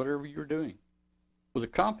road with whatever you're doing. With a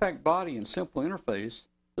compact body and simple interface,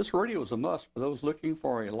 this radio is a must for those looking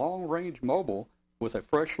for a long-range mobile with a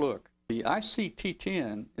fresh look. The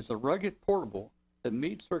IC-T10 is a rugged portable that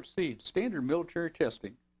meets or exceeds standard military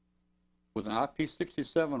testing. With an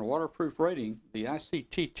IP67 waterproof rating, the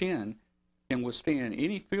IC-T10 can withstand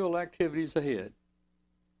any field activities ahead.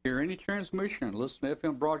 Hear any transmission and listen to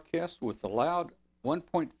FM broadcasts with the loud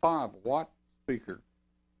 1.5 watt speaker.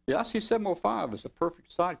 The IC705 is a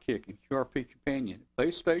perfect sidekick and QRP companion.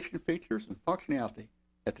 Base station features and functionality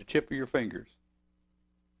at the tip of your fingers.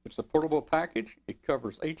 It's a portable package. It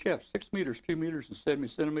covers HF 6 meters, 2 meters, and 70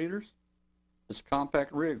 centimeters. This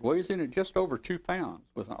compact rig weighs in at just over 2 pounds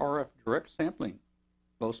with an RF direct sampling.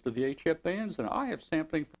 Most of the HF bands and IF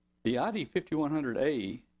sampling. The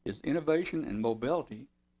ID5100A is innovation and mobility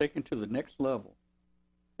taken to the next level.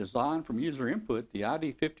 Designed from user input, the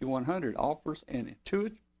ID5100 offers an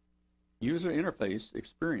intuitive user interface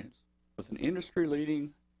experience with an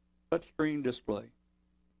industry-leading touchscreen display.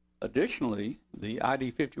 Additionally, the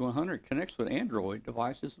ID5100 connects with Android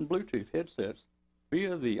devices and Bluetooth headsets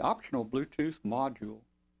via the optional Bluetooth module.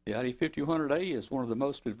 The ID5100A is one of the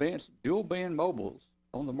most advanced dual-band mobiles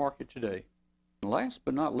on the market today. And last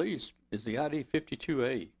but not least is the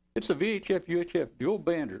ID52A. It's a VHF-UHF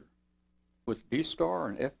dual-bander with D-Star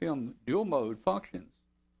and FM dual-mode functions,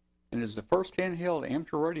 and is the first handheld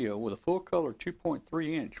amateur radio with a full-color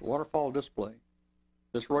 2.3-inch waterfall display.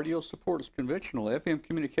 This radio supports conventional FM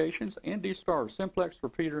communications and D-Star simplex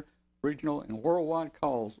repeater, regional, and worldwide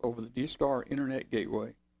calls over the D-Star Internet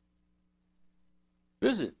Gateway.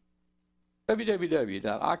 Visit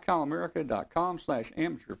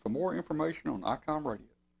www.icomamerica.com/amateur for more information on ICOM Radio.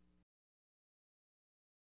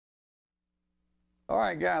 All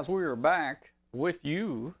right, guys, we are back with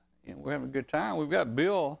you, and we're having a good time. We've got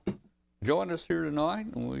Bill joining us here tonight,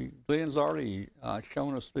 and Glenn's already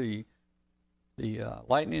shown us the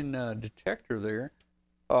lightning detector there.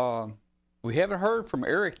 We haven't heard from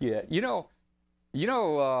Eric yet. Our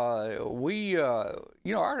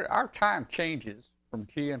time changes from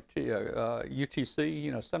GMT,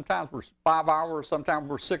 UTC. Sometimes we're 5 hours, sometimes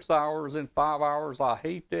we're 6 hours in 5 hours. I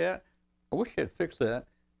hate that. I wish they'd fix that.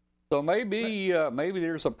 So maybe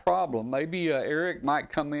there's a problem. Maybe Eric might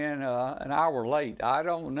come in an hour late. I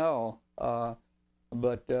don't know.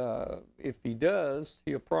 But if he does,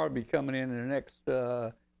 he'll probably be coming in the next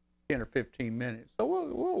 10 or 15 minutes. So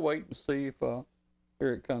we'll wait and see if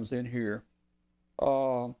Eric comes in here.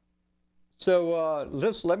 Let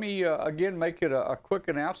me again make it a quick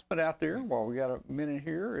announcement out there while we got a minute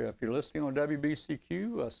here. If you're listening on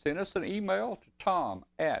WBCQ, send us an email to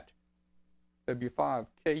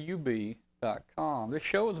tom@w5kub.com. This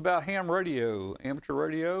show is about ham radio, amateur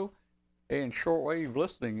radio, and shortwave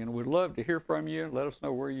listening, and we'd love to hear from you. Let us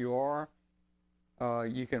know where you are.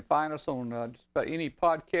 You can find us on just about any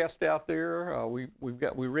podcast out there. We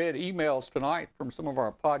read emails tonight from some of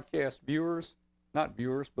our podcast viewers, not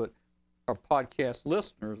viewers, but our podcast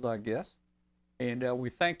listeners, I guess. And we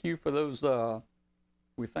thank you for those.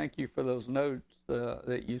 We thank you for those notes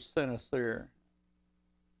that you sent us there.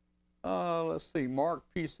 Let's see. Mark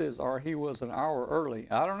P says, he was an hour early.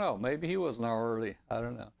 I don't know. Maybe he was an hour early. I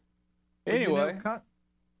don't know. Anyway,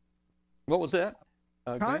 what was that?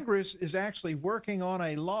 Congress is actually working on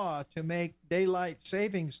a law to make daylight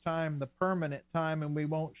savings time the permanent time, and we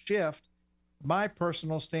won't shift. My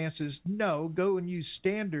personal stance is no, go and use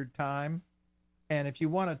standard time. And if you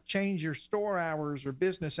want to change your store hours or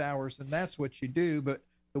business hours, then that's what you do. But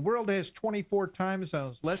the world has 24 time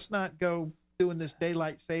zones. Let's not go doing this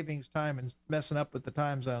daylight savings time and messing up with the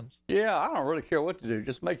time zones. Yeah, I don't really care what to do.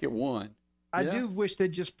 Just make it one. I do wish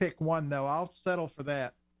they'd just pick one, though. I'll settle for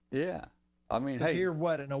that. Yeah. I mean, Because hey, here,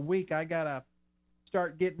 what, in a week, I got to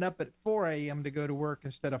start getting up at 4 a.m. to go to work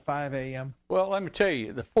instead of 5 a.m. well, let me tell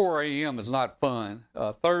you, the 4 a.m. is not fun.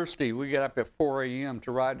 Thursday, we got up at 4 a.m.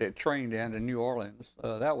 to ride that train down to New Orleans.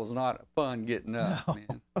 That was not fun getting up, No.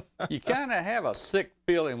 man. You kind of have a sick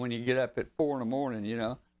feeling when you get up at 4 in the morning, you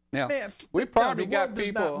know. Now, Man, we no, probably the got world does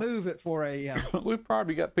people. not move at 4 a.m. We've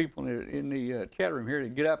probably got people in the chat room here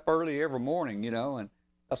that get up early every morning, you know, and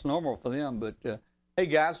that's normal for them. But hey,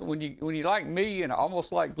 guys, when you like me and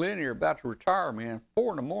almost like Glenn here about to retire, man,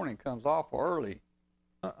 4 in the morning comes awful early.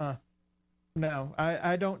 No,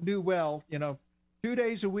 I don't do well. 2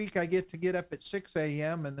 days a week I get to get up at 6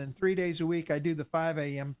 a.m. and then 3 days a week I do the 5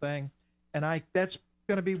 a.m. thing. And that's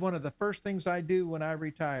going to be one of the first things I do when I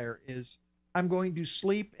retire is I'm going to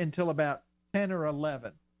sleep until about 10 or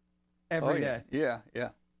 11 every day. Yeah.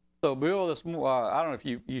 So, Bill, I don't know if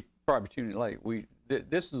you probably tuned in late.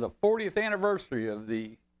 This is the 40th anniversary of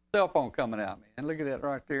the cell phone coming out, man. Look at that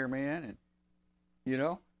right there, man. And you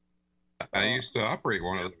know, I used to operate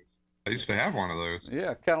one of those. I used to have one of those.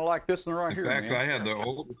 Yeah, kind of like this one right here. In fact, man.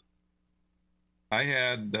 I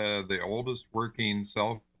had the oldest working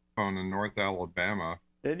cell phone in North Alabama.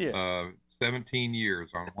 Did you? 17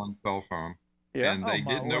 years on one cell phone. Yeah. And they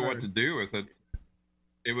didn't know what to do with it.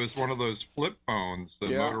 It was one of those flip phones, the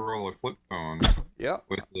Motorola flip phone. Yeah.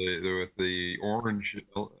 With the orange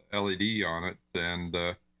LED on it, and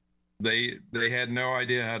they had no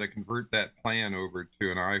idea how to convert that plan over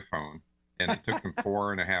to an iPhone, and it took them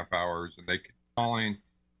 4.5 hours, and they kept calling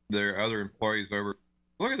their other employees over.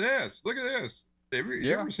 Look at this! Look at this!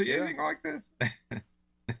 You ever see anything like this?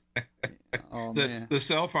 Oh, man. The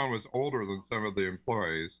cell phone was older than some of the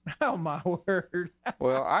employees. Oh, my word.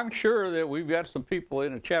 Well, I'm sure that we've got some people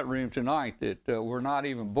in the chat room tonight that were not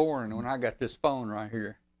even born when I got this phone right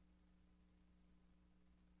here.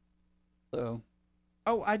 So.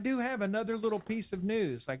 Oh, I do have another little piece of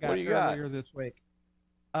news I got What do you earlier got? this week.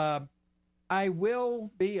 I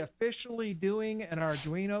will be officially doing an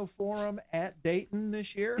Arduino forum at Dayton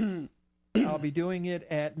this year. I'll be doing it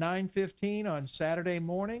at 9:15 on Saturday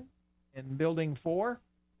morning in Building 4.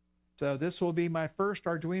 So this will be my first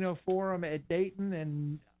Arduino forum at Dayton,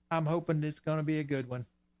 and I'm hoping it's going to be a good one.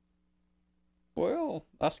 Well,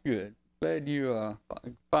 that's good. Glad you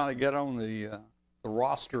finally got on the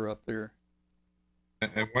roster up there.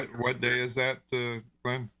 And what day is that,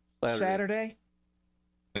 Glenn? Saturday.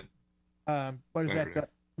 What is Saturday. that?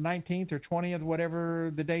 The 19th or 20th,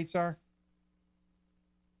 whatever the dates are.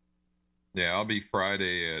 Yeah, I'll be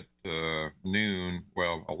Friday at noon.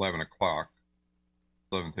 Well, 11 o'clock,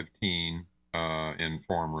 11:15 in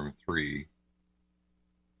Forum Room 3.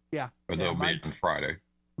 Yeah. But Yeah, they'll be on Friday.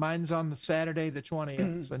 Mine's on the Saturday, the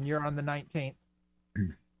 20th, and you're on the 19th.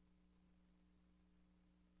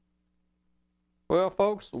 Well,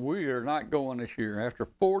 folks, we are not going this year. After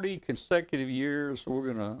 40 consecutive years,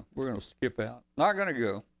 we're gonna skip out. Not gonna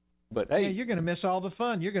go. But hey, Yeah, you're going to miss all the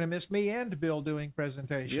fun. You're going to miss me and Bill doing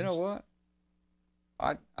presentations. you know what?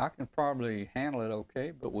 I can probably handle it okay,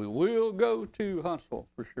 but we will go to Huntsville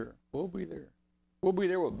for sure. We'll be there. We'll be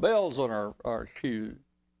there with bells on our shoes.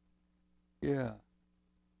 Yeah.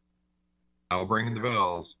 I'll bring the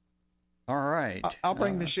bells. All right. I'll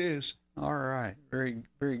bring the shoes. All right. Very,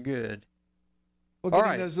 very good. We'll All get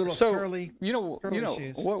right. in those little So, curly. You know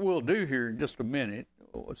shoes. what we'll do here in just a minute,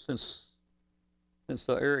 since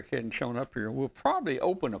Eric hadn't shown up here, we'll probably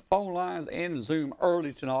open the phone lines and Zoom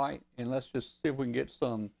early tonight, and let's just see if we can get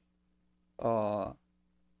some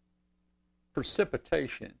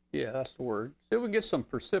precipitation. Yeah, that's the word. See if we can get some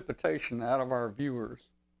precipitation out of our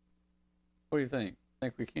viewers. What do you think?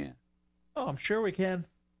 Think we can? Oh, I'm sure we can.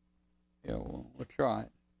 Yeah, we'll try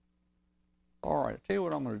it. All right, I'll tell you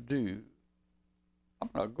what I'm going to do. I'm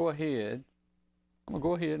going to go ahead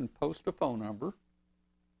and post a phone number.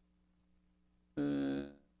 If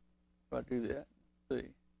I do that, let's see.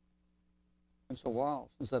 It's a while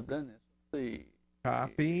since I've done this. Let's see.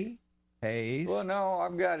 Copy, paste. Well, no,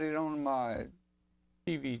 I've got it on my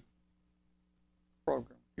TV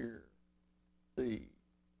program here. Let's see.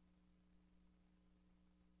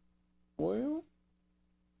 Well,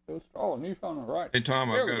 new phone number, right? Hey, Tom,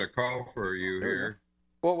 There I've we got go. a call for you There we here.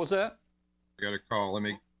 What was that? I got a call.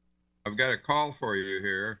 I've got a call for you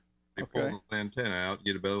here. You Okay. pull the antenna out,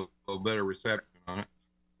 get a little better reception on it.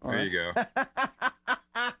 All There right. you go.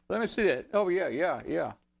 Let me see that. Oh, yeah.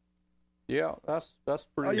 Yeah, that's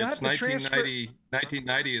pretty Oh, you good. have It's to transfer-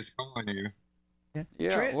 1990 is calling you.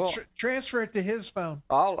 Yeah, well, transfer it to his phone.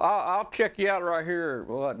 I'll check you out right here.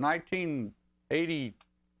 What, 1980,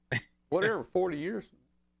 whatever, 40 years.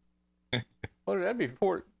 What would that be?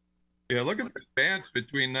 40? Yeah, look at the advance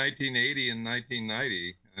between 1980 and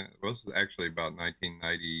 1990. it was actually about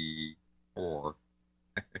 1994.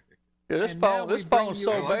 Yeah, this And now phone, this we bring phone's you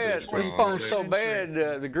so I love bad. this This phone. phone's so Century.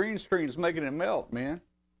 bad. The green screen's making it melt, man.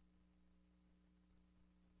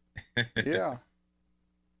 Yeah.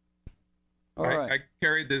 All right. I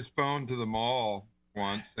carried this phone to the mall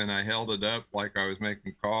once, and I held it up like I was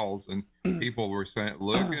making calls, and people were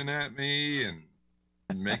looking at me and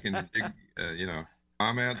making big,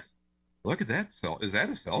 comments. Look at that cell. Is that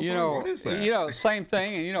a cell phone? What is that? Same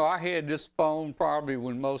thing. And I had this phone probably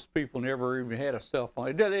when most people never even had a cell phone.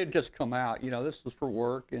 It just come out. This was for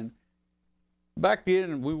work, and back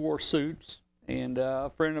then we wore suits. And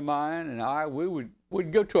a friend of mine and I,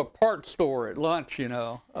 we'd go to a parts store at lunch,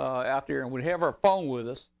 out there, and we'd have our phone with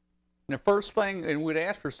us. And the first thing, and we'd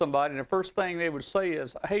ask for somebody, and the first thing they would say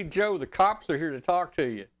is, "Hey, Joe, the cops are here to talk to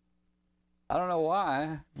you." I don't know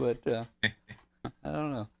why, but I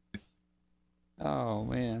don't know. Oh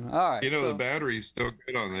man! All right. The battery's still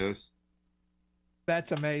good on this.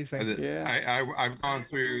 That's amazing. Yeah. I've gone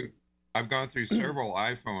through several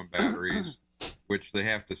iPhone batteries, which they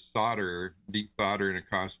have to deep solder, and it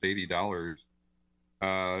costs $80.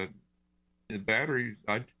 The battery,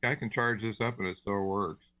 I can charge this up and it still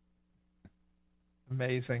works.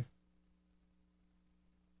 Amazing.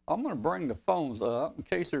 I'm going to bring the phones up in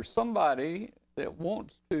case there's somebody that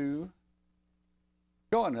wants to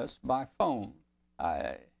join us by phone.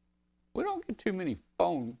 We don't get too many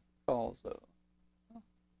phone calls though.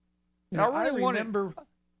 Now, I really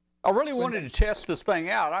wanted to test this thing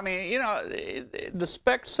out. I mean, the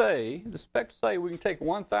specs say we can take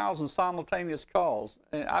 1,000 simultaneous calls,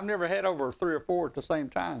 and I've never had over 3 or 4 at the same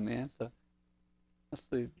time, man. So let's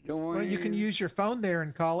see. Well, you can use your phone there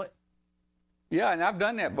and call it. Yeah, and I've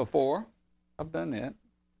done that before. I've done that.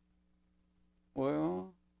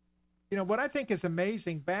 Well, what I think is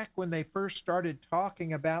amazing, back when they first started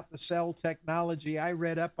talking about the cell technology, I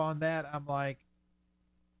read up on that. I'm like,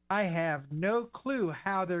 I have no clue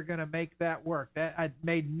how they're going to make that work. That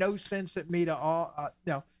made no sense at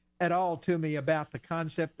all to me about the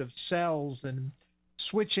concept of cells and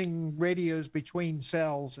switching radios between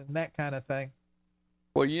cells and that kind of thing.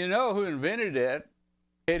 Well, you know who invented that?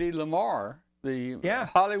 Hedy Lamarr, the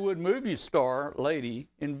Hollywood movie star lady,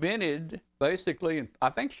 invented basically, and I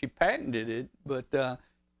think she patented it, but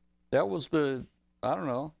that was the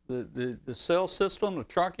cell system, the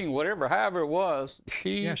trunking, whatever, however it was.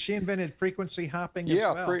 She invented frequency hopping as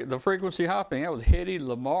well. The frequency hopping. That was Hedy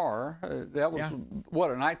Lamarr. That was, a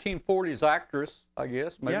 1940s actress, I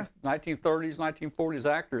guess, maybe 1930s,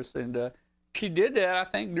 1940s actress. And she did that, I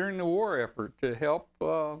think, during the war effort to help,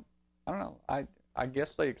 I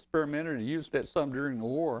guess they experimented and used that some during the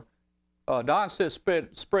war. Don says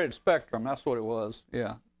spread spectrum. That's what it was.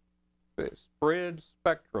 Yeah. Spread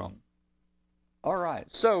spectrum. All right.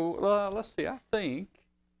 So let's see. Let's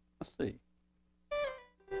see.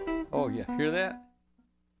 Oh, yeah. Hear that?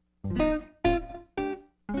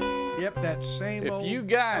 Yep, that same old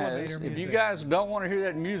elevator music. If you guys don't want to hear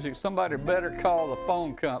that music, somebody better call the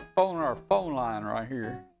our phone line right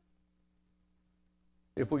here.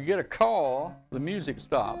 If we get a call, the music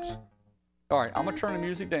stops. All right, I'm going to turn the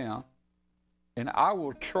music down, and I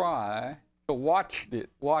will try to watch it.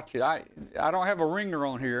 I don't have a ringer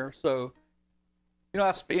on here, so,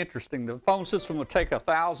 that's interesting. The phone system will take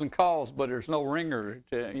 1,000 calls, but there's no ringer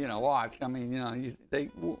to, watch. I mean,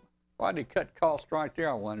 why'd they cut costs right there,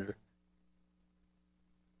 I wonder.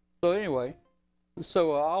 So anyway,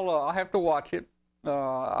 I'll have to watch it.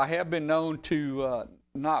 I have been known to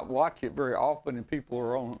not watch it very often, and people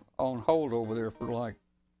are on hold over there for like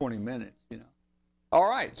 20 minutes, All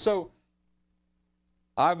right, so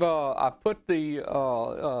I put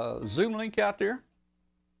the Zoom link out there.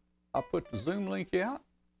 I put the Zoom link out,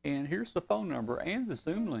 and here's the phone number and the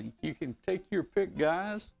Zoom link. You can take your pick,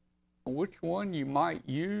 guys, on which one you might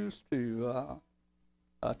use to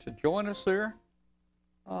join us there.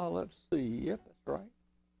 Let's see. Yep, that's right.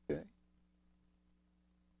 Okay.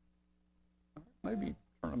 All right, maybe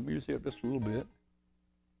turn the music up just a little bit.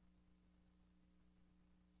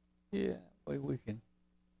 Yeah, way we can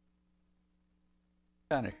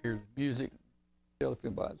kind of hear the music. Tell if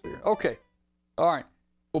anybody's there. Okay. All right.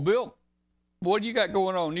 Well, Bill, what do you got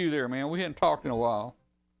going on you there, man? We hadn't talked in a while.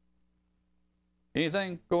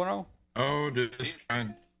 Anything going on? Oh, just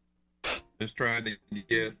trying to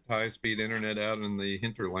get high-speed internet out in the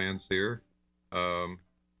hinterlands here.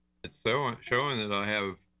 It's showing that I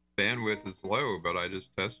have bandwidth is low, but I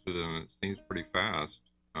just tested it and it seems pretty fast.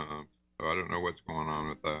 So I don't know what's going on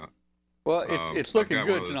with that. Well, it's looking I've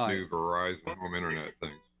got good one of those tonight. new Verizon home internet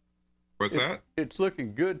things. What's that? It's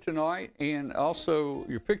looking good tonight, and also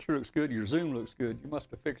your picture looks good. Your Zoom looks good. You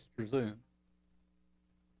must have fixed your Zoom.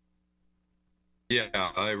 Yeah,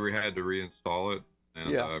 I had to reinstall it,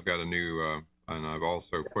 and Yeah. I've got a new, and I've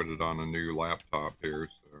also put it on a new laptop here.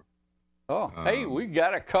 So Oh, hey, we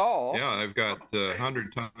got a call. yeah, I've got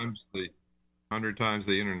 100 times the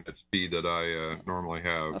internet speed that I normally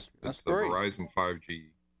have. That's It's great. the Verizon 5G.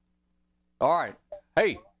 All right.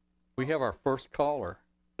 Hey, we have our first caller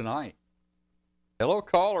tonight. Hello,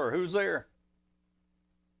 caller. Who's there?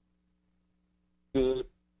 Good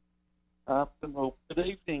afternoon, good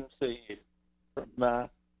evening to you from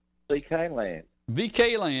VK Land.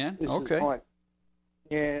 VK Land. This Okay. Is Mike.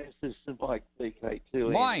 Yes, this is Mike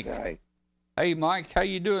VK2. Mike. NK. Hey, Mike. How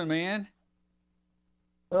you doing, man?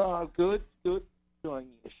 Oh, good. Enjoying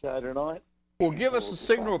your show tonight. Well, give us a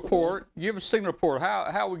signal report. Give us a signal report. How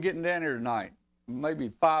are we getting down here tonight?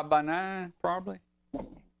 Maybe 5 by 9, probably.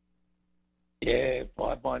 Yeah,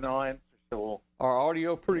 5 by 9 for sure. Our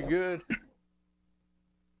audio pretty good.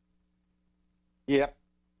 Yep.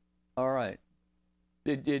 All right.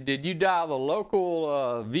 Did you dial the local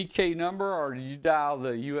VK number or did you dial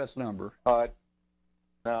the U.S. number? I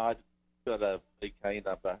got a VK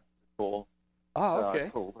number to call. Oh, So okay. I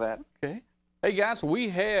called that. Okay. Hey, guys, we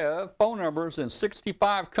have phone numbers in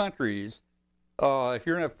 65 countries. If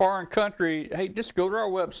you're in a foreign country, hey, just go to our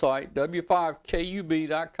website,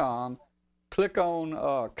 w5kub.com, click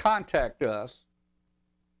on Contact Us,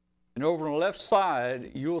 and over on the left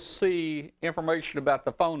side, you'll see information about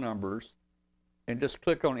the phone numbers, and just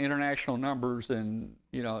click on international numbers, and,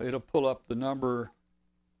 you know, it'll pull up the number.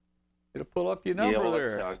 It'll pull up your number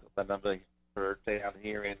there. I got the number for down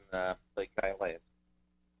here in VK Land.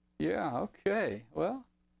 Yeah, okay. Well,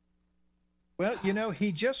 Well,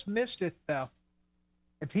 he just missed it though.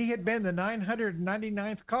 If he had been the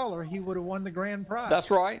 999th caller, he would have won the grand prize.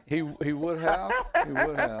 that's right. He would have. He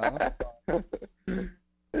would have.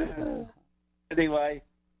 Anyway,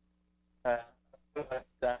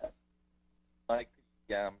 make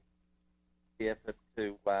the effort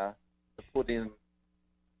to put in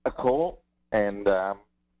a call, and I'll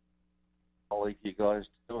leave you guys to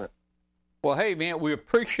do it. Well, hey, man, we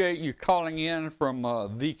appreciate you calling in from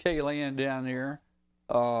VK Land down there,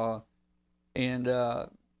 and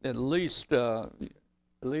at least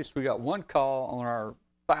we got one call on our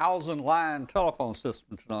 1,000-line telephone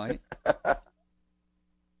system tonight.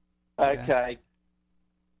 Okay.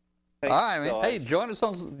 All right, man. guys. Hey, join us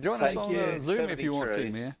on Thank you. Zoom if you want to,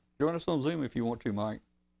 73. man. Join us on Zoom if you want to, Mike.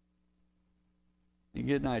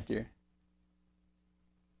 Good night, there.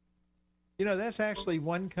 That's actually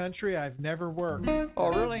one country I've never worked.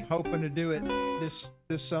 Oh, really? Hoping to do it this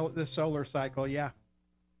solar cycle. Yeah.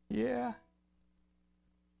 Yeah.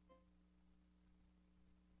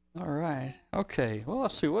 All right. Okay. Well,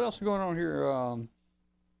 let's see. What else is going on here?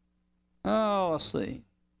 Let's see.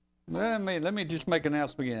 Let me just make an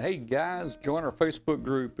announcement again. Hey, guys, join our Facebook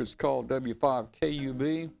group. It's called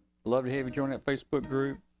W5KUB. Love to have you join that Facebook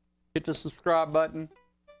group. Hit the subscribe button.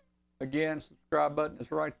 Again, subscribe button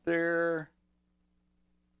is right there.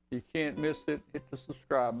 You can't miss it. Hit the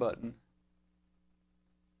subscribe button.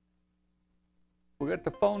 We got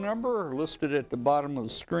the phone number listed at the bottom of the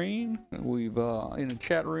screen. We've in the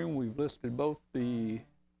chat room, we've listed both the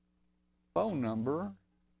phone number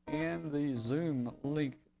and the Zoom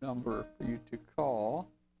link number for you to call.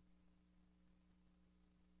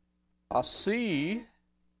 I see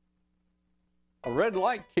a red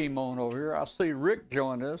light came on over here. I see Rick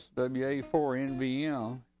joined us,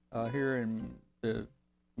 WA4NVM, here in the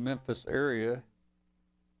Memphis area.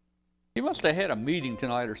 He must have had a meeting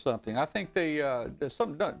tonight or something. I think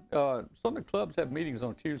some of the clubs have meetings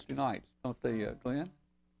on Tuesday nights, don't they, Glenn?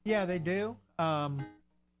 Yeah, they do.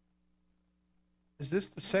 Is this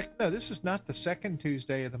the second? No, this is not the second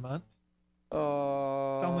Tuesday of the month.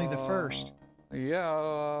 Only the first.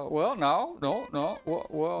 Yeah. Well, no.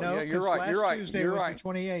 Well, No, yeah, you're 'cause right. last You're right. Tuesday You're was right. the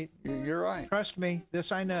 28th. You're right. Trust me,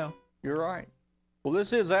 this I know. You're right. Well,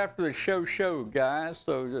 this is after the show, guys.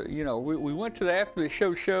 So, we went to the after the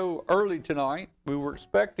show early tonight. We were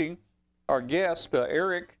expecting our guest,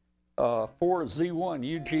 Eric,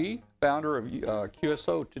 4Z1UG, founder of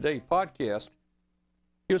QSO Today podcast.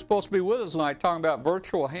 He was supposed to be with us tonight talking about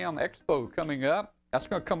Virtual Ham Expo coming up. That's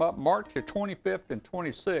going to come up March the 25th and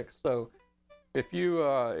 26th. So if you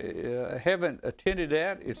haven't attended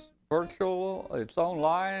that, it's virtual, it's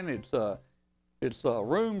online, it's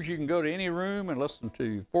rooms. You can go to any room and listen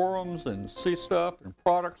to forums and see stuff and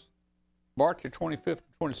products. March the 25th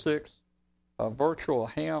and 26th, Virtual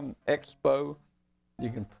Ham Expo. You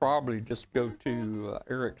can probably just go to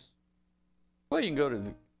Eric's. Well, you can go to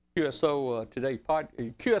the QSO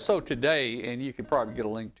QSO Today, and you can probably get a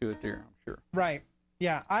link to it there, I'm sure. Right.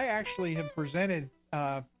 Yeah, I actually have presented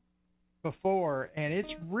before, and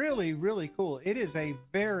it's really, really cool. It is a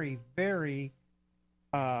very, very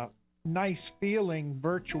nice feeling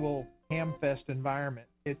virtual Hamfest environment.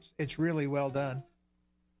 It's really well done.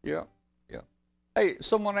 Yeah, yeah. Hey,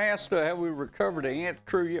 someone asked, have we recovered the ant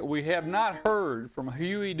crew yet? We have not heard from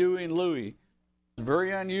Huey, Dewey, and Louie. It's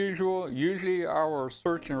very unusual. Usually our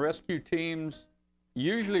search and rescue teams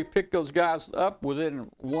usually pick those guys up within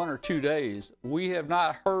 1 or 2 days. We have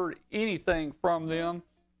not heard anything from them.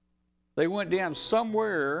 They went down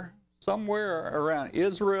somewhere around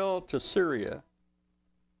Israel to Syria.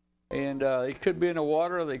 And they could be in the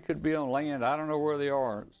water, they could be on land. I don't know where they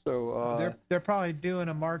are. So they're probably doing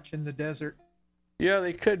a march in the desert. Yeah,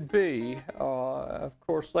 they could be. Of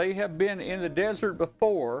course, they have been in the desert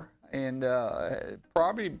before, and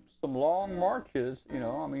probably some long marches. You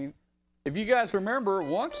know, I mean, if you guys remember,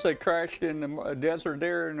 once they crashed in the desert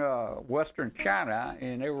there in western China,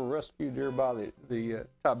 and they were rescued there by the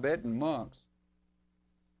Tibetan monks.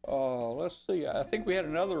 Let's see. I think we had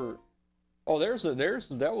another. Oh,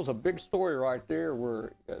 that was a big story right there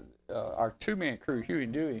where our two-man crew, Huey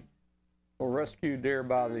and Dewey, were rescued there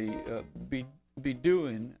by the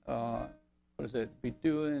Bedouin. What is it?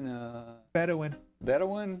 Bedouin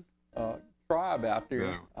tribe out there.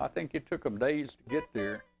 Yeah. I think it took them days to get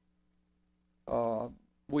there.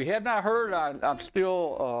 We have not heard. I'm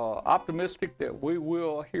still optimistic that we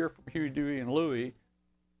will hear from Huey, Dewey, and Louie.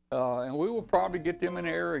 And we will probably get them in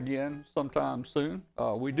the air again sometime soon.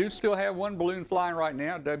 We do still have one balloon flying right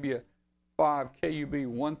now,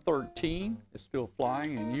 W5KUB-113 is still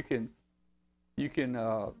flying, and you can see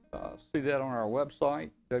that on our website,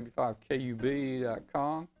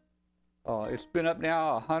 W5KUB.com. It's been up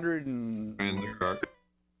now 100 and there are,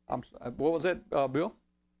 what was that, Bill?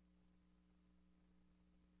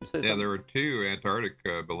 yeah, there were 2 Antarctic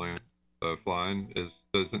balloons flying.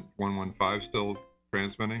 Doesn't 115 still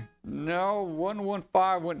transmitting? No,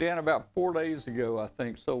 115 went down about 4 days ago, I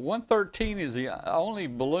think. So 113 is the only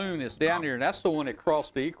balloon that's down here, and that's the one that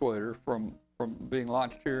crossed the equator from being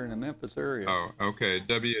launched here in the Memphis area. Oh, okay.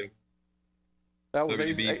 That was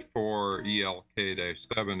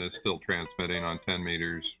WB4ELK-7 is still transmitting on 10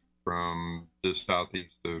 meters from just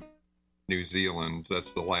southeast of New Zealand.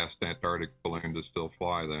 That's the last Antarctic balloon to still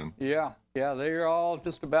fly then. Yeah, they're all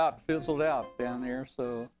just about fizzled out down there.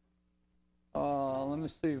 So let me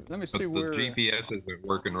see But where the GPS isn't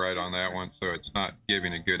working right on that one, so it's not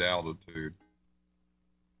giving a good altitude.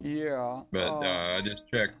 Yeah. But I just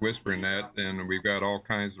checked WhisperNet, and we've got all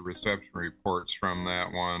kinds of reception reports from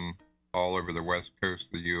that one all over the west coast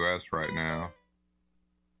of the U.S. right now.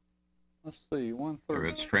 Let's see, So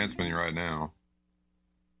 113. it's transmitting right now.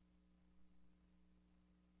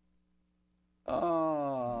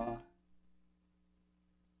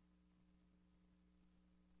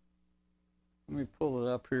 Let me pull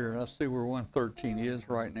it up here. Let's see where 113 is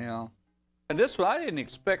right now. And this one, I didn't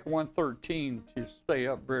expect 113 to stay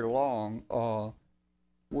up very long.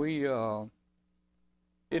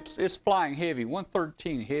 It's flying heavy.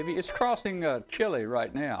 113 heavy. It's crossing Chile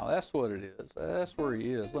right now. That's what it is. That's where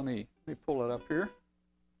he is. Let me pull it up here.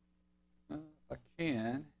 If I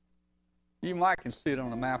can. You might can see it on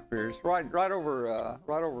the map here. It's right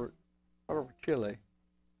over Chile.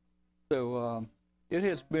 So it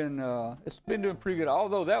has been it's been doing pretty good.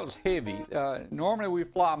 Although that was heavy. Normally we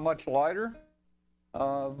fly much lighter,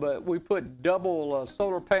 but we put double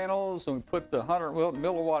solar panels, and we put the 100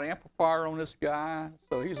 milliwatt amplifier on this guy,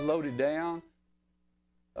 so he's loaded down.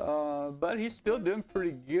 But he's still doing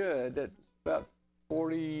pretty good. At about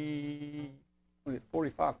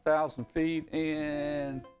 45,000 feet,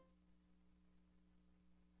 and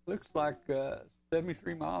looks like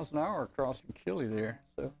 73 miles an hour crossing Chile there.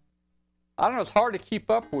 So I don't know. It's hard to keep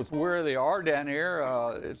up with where they are down there.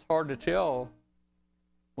 It's hard to tell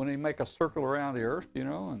when they make a circle around the Earth, you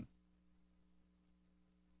know, and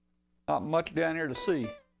not much down here to see.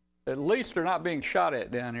 At least they're not being shot at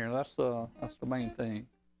down here. That's the main thing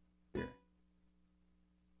here.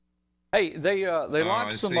 Hey, they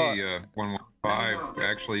launched some. I see 115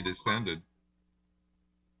 actually descended.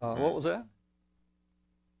 What was that?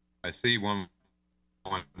 I see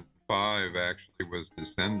 115 actually was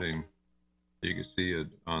descending. You can see it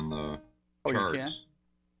on the charts. You can?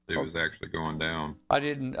 It was actually going down. I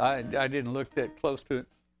didn't look that close to it.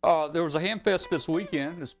 There was a Hamfest this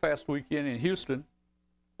past weekend in Houston.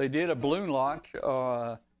 They did a balloon launch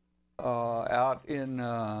out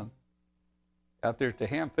there at the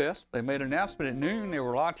Hamfest. They made an announcement at noon. They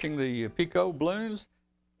were launching the Pico balloons,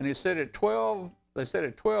 and they said at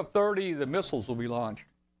 12:30 the missiles will be launched.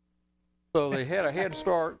 So they had a head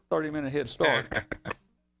start, 30-minute head start.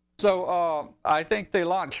 So I think they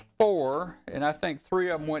launched 4, and I think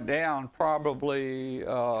 3 of them went down probably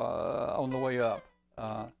on the way up.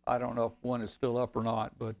 I don't know if one is still up or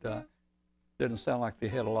not, but didn't sound like they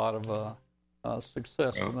had a lot of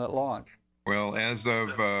success from that launch. Well, as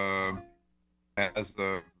of the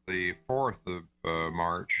 4th of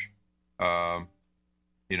March,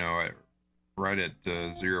 you know, right at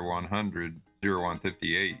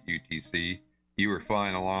 0158 UTC, you were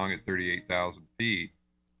flying along at 38,000 feet.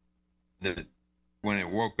 When it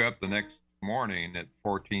woke up the next morning at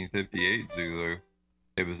 1458 Zulu,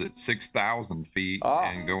 it was at 6,000 feet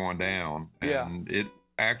and going down. And it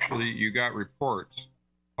actually, you got reports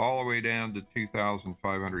all the way down to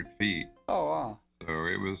 2,500 feet. Oh, wow. So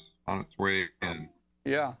it was on its way in.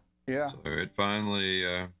 Yeah. So it finally,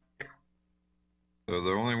 so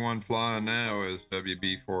the only one flying now is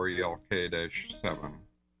WB4ELK-7.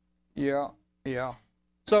 Yeah.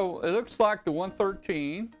 So it looks like the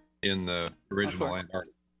 113. In the original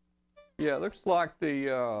Antarctic. Yeah, it looks like the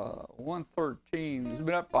 113 has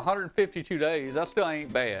been up 152 days. That still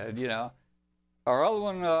ain't bad, you know. Our other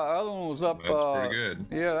one was up. That's pretty good.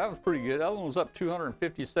 Yeah, that was pretty good. The other one was up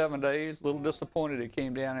 257 days. A little disappointed it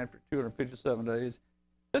came down after 257 days.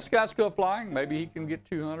 This guy's still flying. Maybe he can get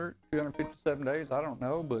 257 days. I don't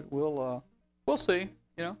know, but we'll see.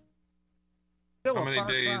 You know. Still How a many far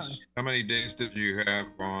days? cry. How many days did you have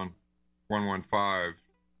on 115?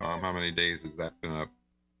 How many days has that been up?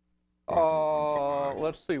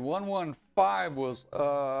 Let's see. 115 was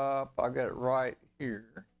up. I got it right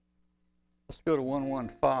here. Let's go to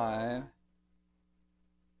 115.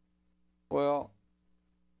 Well,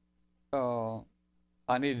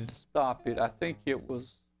 I needed to stop it. I think it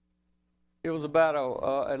was about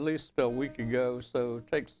at least a week ago. So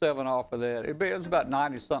take 7 off of that. It was about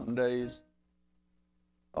 90-something days.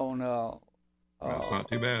 On That's not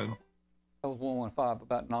too bad. that was 115,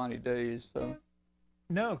 about 90 days. So.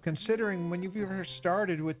 No, considering when you first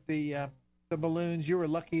started with the balloons, you were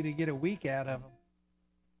lucky to get a week out of them.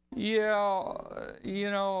 Yeah,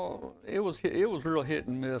 you know, it was real hit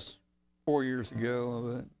and miss 4 years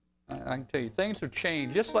ago, but I can tell you things have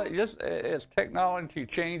changed. Just as technology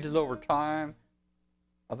changes over time,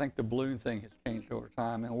 I think the balloon thing has changed over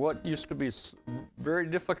time. And what used to be very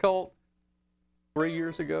difficult 3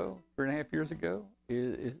 years ago, 3.5 years ago,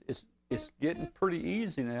 it's getting pretty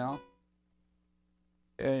easy now.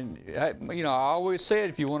 And, you know, I always said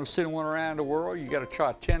if you want to send one around the world, you got to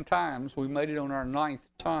try 10 times. We made it on our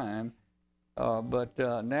 9th time. But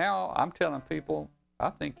now I'm telling people,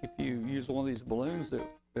 I think if you use one of these balloons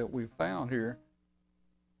that we found here,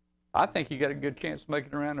 I think you got a good chance of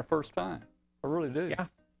making it around the first time. I really do. Yeah.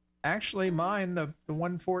 Actually, mine, the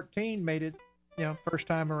 114 made it, you know, first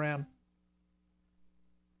time around.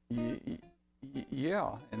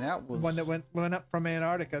 Yeah, and that was One that went up from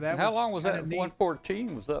Antarctica. How long was that? kinda neat.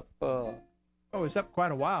 114 was up. Oh, it was up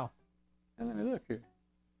quite a while. Let me look here.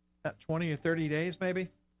 About 20 or 30 days, maybe.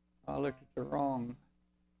 I looked at the wrong.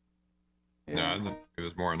 No, Yeah. I think it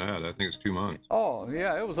was more than that. I think it's 2 months. Oh,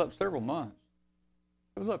 yeah, it was up several months.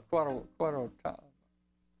 It was up quite a time.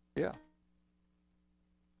 Yeah.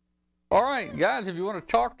 All right, guys, if you want to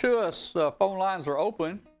talk to us, phone lines are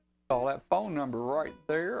open. Call that phone number right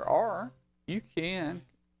there, or you can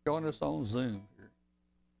join us on Zoom here.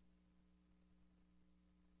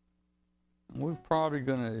 We're probably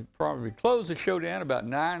going to close the show down about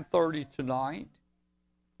 9:30 tonight.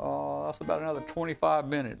 That's about another 25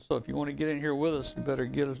 minutes. So if you want to get in here with us, you better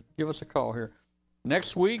give us a call here.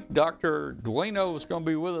 Next week, Dr. Dueno is going to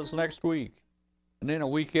be with us next week. And then a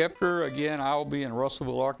week after, again, I'll be in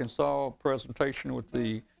Russellville, Arkansas, presentation with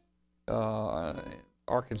the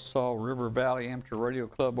Arkansas River Valley Amateur Radio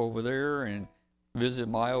Club over there, and visit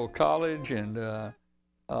my old college, and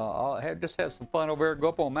I'll just have some fun over there. Go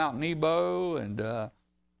up on Mount Nebo, and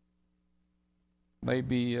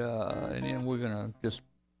maybe, and then we're gonna just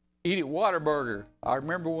eat at Whataburger. I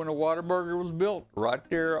remember when a Whataburger was built right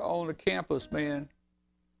there on the campus, man.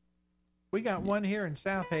 We got one here in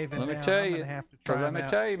South Haven. Let me now. tell I'm you. gonna have to So try let me them out.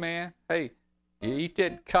 tell you, man. Hey, you eat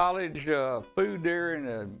that college food there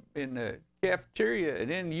in the cafeteria, and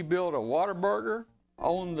then you build a Whataburger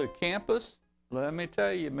on the campus. Let me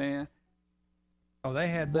tell you, man. Oh, they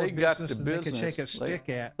had more They got the business than they could business. shake a stick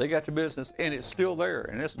at. They got the business, and it's still there.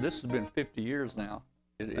 And this has been 50 years now.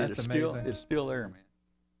 That's it's amazing. It's still there, man.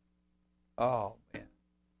 Oh, man.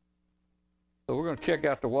 So we're going to check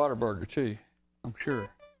out the Whataburger, too, I'm sure.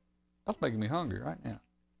 That's making me hungry right now.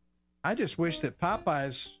 I just wish that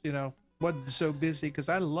Popeyes, you know, wasn't so busy because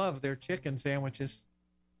I love their chicken sandwiches.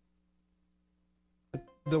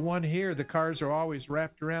 The one here, the cars are always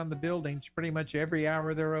wrapped around the buildings pretty much every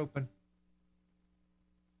hour they're open.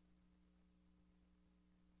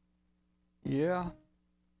 Yeah.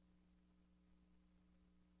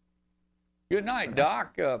 Good night,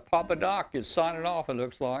 Doc. Papa Doc is signing off, it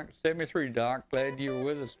looks like. 73, Doc. Glad you were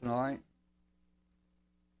with us tonight.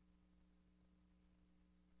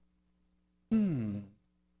 Well,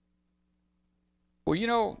 you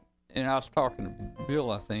know, and I was talking to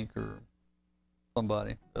Bill, I think, or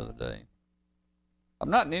somebody the other day. I'm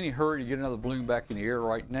not in any hurry to get another balloon back in the air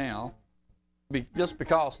right now, just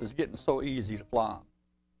because it's getting so easy to fly.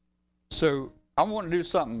 So I want to do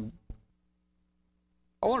something.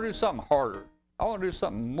 I want to do something harder. I want to do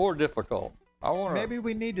something more difficult. Maybe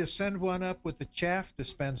we need to send one up with a chaff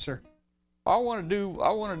dispenser. I want to do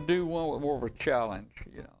one with more of a challenge.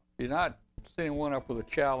 You know, if you're not sending one up with a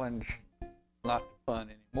challenge, it's not fun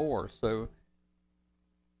anymore. So,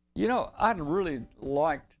 you know, I'd really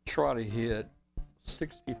like to try to hit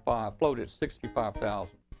 65, float at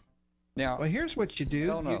 65,000. Now, Well, here's what you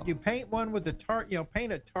do. No. You paint one with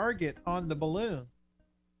paint a target on the balloon.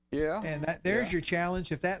 yeah, And there's Yeah. your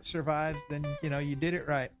challenge. If that survives, then, you did it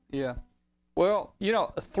right. yeah. Well, you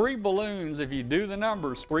know, 3 balloons, if you do the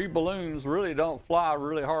numbers, 3 balloons really don't fly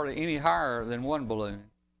really hardly any higher than 1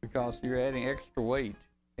 balloon because you're adding extra weight.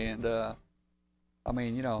 And, I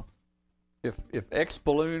mean, you know, if X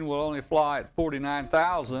balloon will only fly at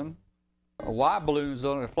 49,000, Y balloon's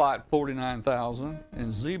only fly at 49,000,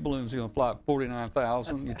 and Z balloon's going to fly at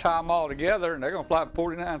 49,000. You tie them all together, and they're going to fly at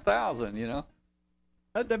 49,000, you know.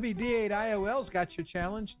 WD8 IOL's got your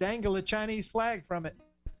challenge. Dangle a Chinese flag from it.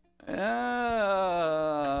 I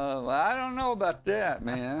don't know about that,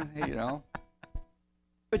 man, you know.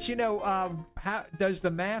 But, how does the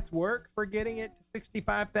math work for getting it to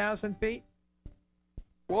 65,000 feet?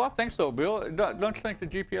 Well, I think so, Bill. Don't you think the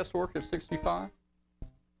GPS work at 65?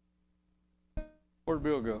 Where'd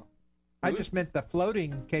Bill go? I just meant the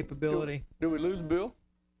floating capability. Did we lose Bill?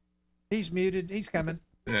 He's muted. He's coming.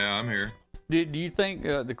 Yeah, I'm here. Do you think,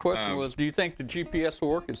 the question was, do you think the GPS will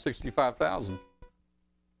work at 65,000?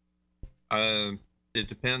 It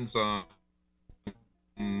depends on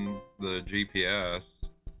the GPS.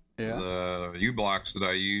 Yeah. The U-blocks that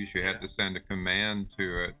I use, you had to send a command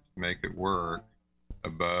to it to make it work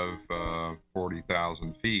above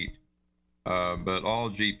 40,000 feet. But all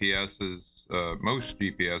GPSs, most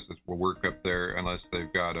GPSs will work up there unless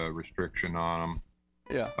they've got a restriction on them.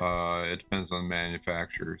 Yeah. It depends on the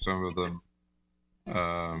manufacturer. Some of them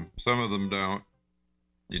don't.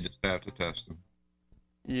 You just have to test them.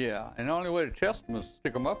 Yeah. And the only way to test them is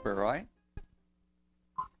stick them up there, right?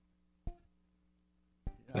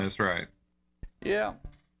 That's right. Yeah.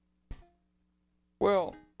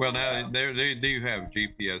 Well, Now they do have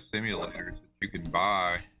GPS simulators that you can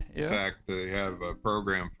buy. yeah. In fact, they have a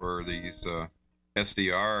program for these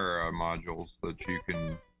SDR modules that you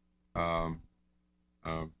can. I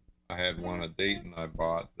had one at Dayton I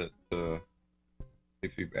bought that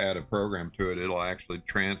if you add a program to it, it'll actually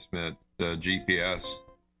transmit GPS,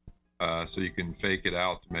 so you can fake it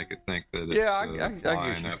out to make it think that it's Yeah, I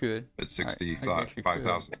flying guess you up could. at I guess you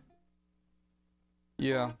 65,000.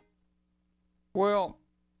 Yeah. Well,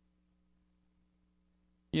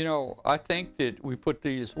 you know, I think that we put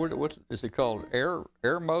these. What is it called? Air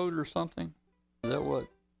mode or something? Is that what?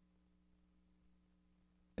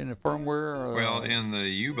 In the firmware? Well, in the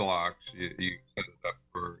U-blocks, you set it up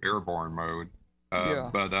for airborne mode. Yeah.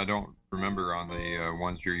 But I don't remember on the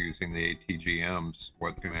ones you're using, the ATGMs,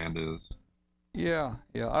 what the command is. Yeah.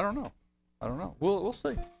 I don't know. We'll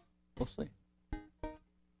see.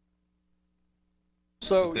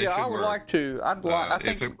 So They yeah, I should would work. like to. I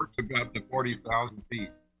think. If it works up to 40,000 feet,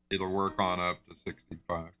 it'll work on up to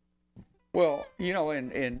 65. Well, you know,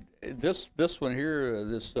 and this one here,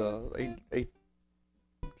 this 8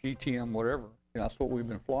 GTM whatever, that's what we've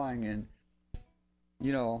been flying. And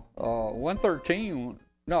you know,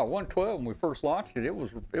 112 when we first launched it, it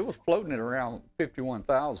was floating at around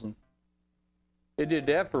 51,000. It did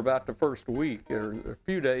that for about the first week or a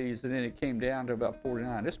few days, and then it came down to about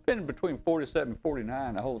 49. It's been between 47 and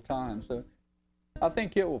 49 the whole time, so I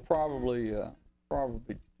think it will probably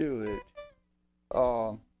do it.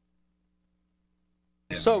 So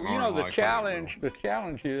you know, the challenge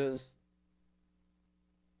is,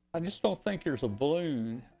 I just don't think there's a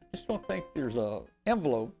balloon. I just don't think there's a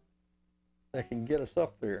envelope that can get us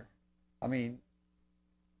up there. I mean,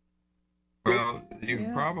 Well, you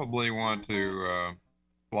Yeah. probably want to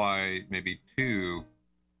fly maybe 2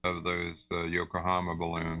 of those Yokohama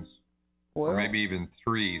balloons, well, or maybe even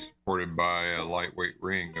 3, supported by a lightweight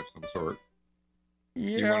ring of some sort.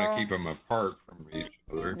 yeah, You want to keep them apart from each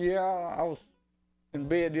other. Yeah, I was in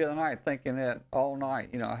bed the other night thinking that all night.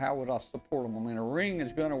 You know, how would I support them? I mean, a ring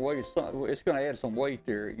is going to weigh some. It's going to add some weight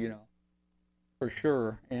there. You know, for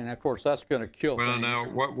sure. And of course, that's going to kill Well, things. now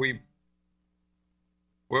what we've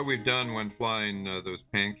done when flying those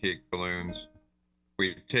pancake balloons,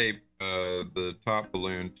 we tape the top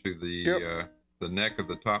balloon to the neck of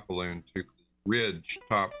the top balloon to the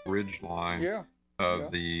top ridge line Yeah. of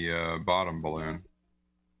the bottom balloon.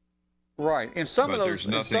 Right, and some But of there's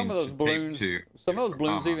those, and some of nothing those to tape balloons, to. some of those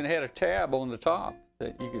balloons Uh-huh. even had a tab on the top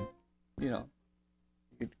that you could, you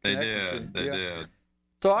could They connect it did. to. They Yeah. did.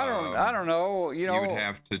 So I don't know. You You would know,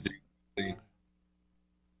 have to do.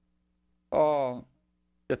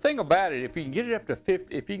 the thing about it, if you can get it up to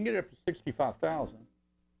 50, if you can get it up to 65,000,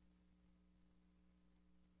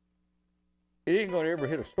 it ain't going to ever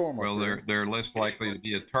hit a storm. Well, up there. they're less likely to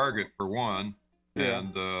be a target for one, Yeah.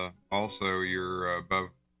 and also you're above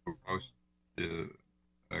most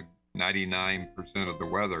 99% of the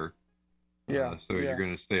weather. Yeah. So yeah. you're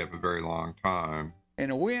going to stay up a very long time. And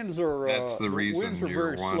the winds are. That's the reason winds are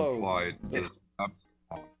your very one slow. flight The- is up.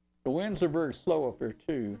 The winds are very slow up there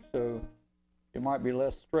too, so it might be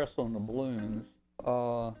less stress on the balloons.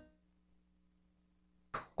 I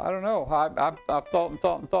don't know. I've thought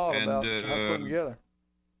about And, how to put them together.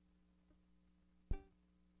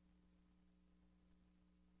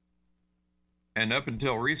 And up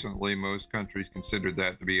until recently, most countries considered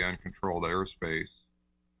that to be uncontrolled airspace,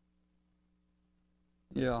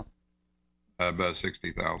 Yeah, above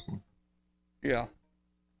 60,000. yeah.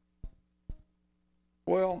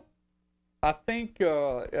 Well, I think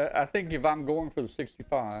if I'm going for the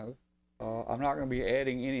 65, I'm not going to be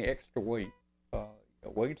adding any extra weight.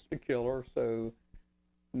 Weight's the killer, so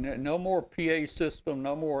no more PA system,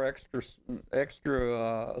 no more extra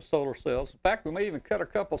solar cells. In fact, we may even cut a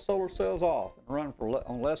couple solar cells off and run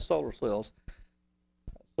on less solar cells.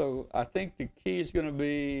 So I think the key is going to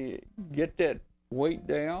be get that weight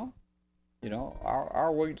down. You know, our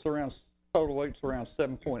total weight's around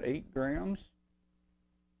 7.8 grams.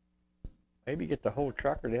 Maybe get the whole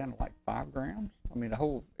trucker down to like 5 grams. I mean,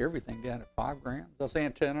 everything down at 5 grams. That's the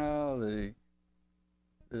antenna, the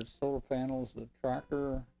solar panels, the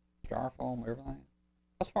tracker, styrofoam, everything.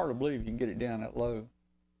 That's hard to believe you can get it down that low.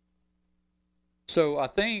 So I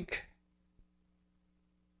think,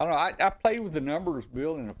 I don't know, I played with the numbers,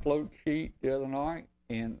 Bill, in a float sheet the other night,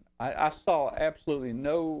 and I saw absolutely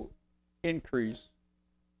no increase.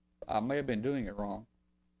 I may have been doing it wrong.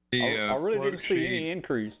 I really didn't see any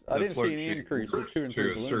increase. I didn't see any increase with 2 and 3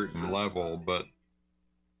 to a balloons. certain level, but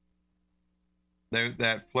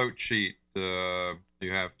that float sheet,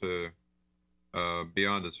 you have to,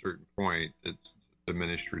 beyond a certain point, it's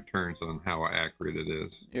diminished returns on how accurate it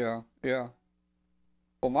is. Yeah, yeah.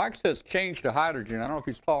 Well, Mike says change to hydrogen. I don't know if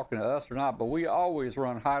he's talking to us or not, but we always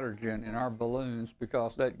run hydrogen in our balloons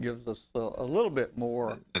because that gives us a little bit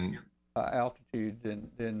more And altitude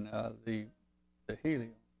than the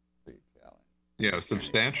helium. yeah,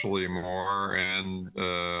 substantially more, and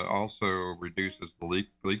also reduces the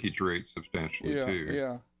leakage rate substantially Yeah, too.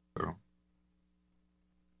 yeah. So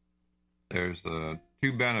there's 2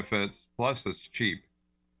 benefits. Plus, it's cheap.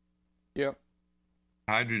 Yep.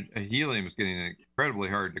 Helium is getting incredibly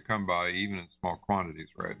hard to come by, even in small quantities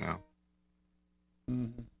right now.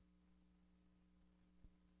 Mm-hmm.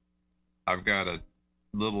 I've got a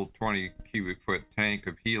little 20 cubic foot tank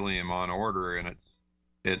of helium on order, and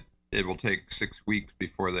it will take 6 weeks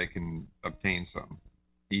before they can obtain some,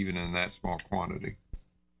 even in that small quantity.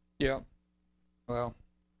 Yeah. Well.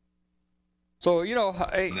 So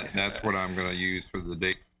hey, That's what I'm going to use for the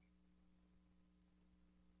day.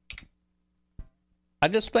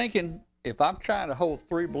 I'm just thinking if I'm trying to hold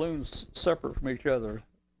 3 balloons separate from each other,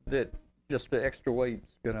 that just the extra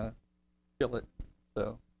weight's gonna kill it.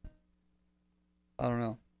 So I don't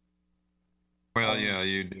know. Well, yeah,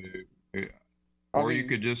 you do. Or you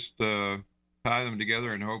could just tie them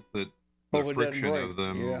together and hope that the friction of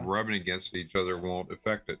them rubbing against each other won't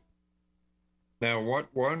affect it. Now, what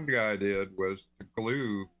one guy did was to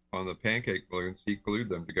glue on the pancake balloons. He glued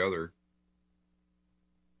them together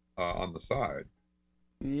on the side.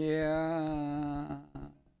 Yeah.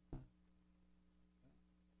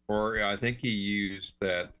 Or I think he used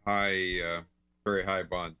that very high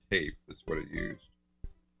bond tape is what it used.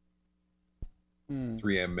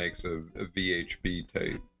 3M makes a VHB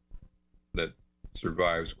tape that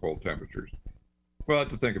survives cold temperatures. We'll have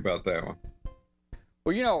to think about that one.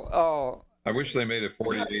 Well, I wish they made a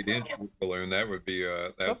 48-inch balloon. That would be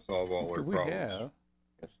that'd solve all their problems. Have?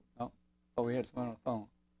 Yes. No. Oh, we had someone on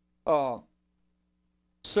the phone.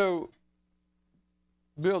 So,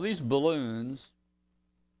 Bill, these balloons,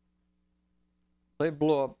 they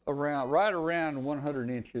blow up right around 100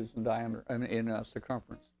 inches in diameter, in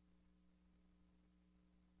circumference.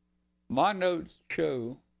 My notes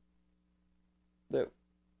show that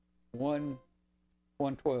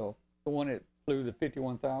 112, the one that flew the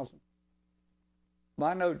 51,000.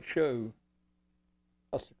 My notes show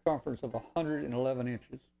a circumference of 111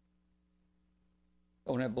 inches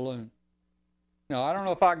on that balloon. Now, I don't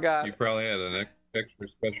know if I got... You probably had an extra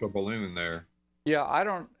special balloon there. Yeah, I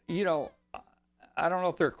don't know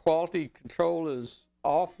if their quality control is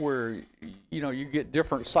off where, you get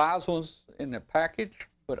different size ones in the package,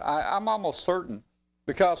 but I'm almost certain,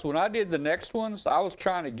 because when I did the next ones, I was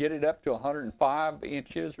trying to get it up to 105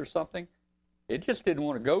 inches or something. It just didn't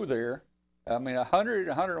want to go there. I mean, 100,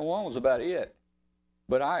 101 was about it.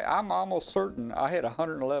 But I'm almost certain I had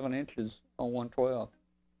 111 inches on 112.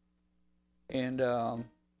 And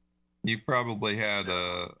you probably had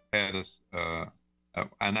an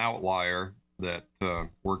outlier that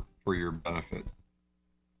worked for your benefit.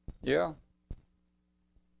 Yeah.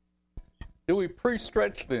 Do we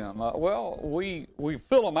pre-stretch them? Well, we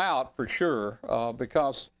fill them out for sure,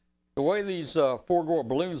 because the way these four-gore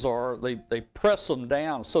balloons are, they press them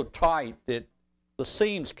down so tight that the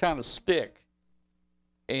seams kind of stick.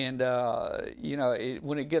 And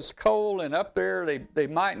when it gets cold and up there, they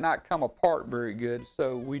might not come apart very good.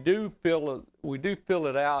 So we do fill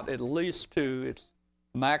it out at least to its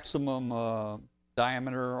maximum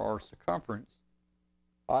diameter or circumference.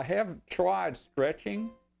 I have tried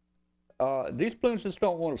stretching. These balloons just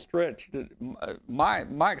don't want to stretch.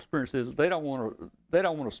 My experience is they don't want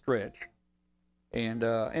to stretch, and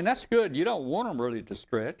that's good. You don't want them really to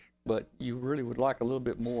stretch, but you really would like a little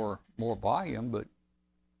bit more volume. But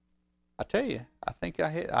I tell you, I think I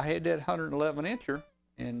had that 111 incher,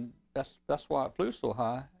 and that's why it flew so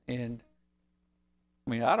high. And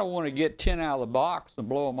I mean, I don't want to get 10 out of the box and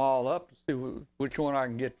blow them all up to see which one I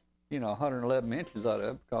can get 111 inches out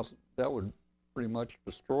of, because that would pretty much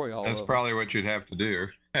destroy all of them. That's probably what you'd have to do.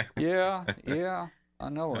 Yeah, I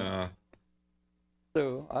know it.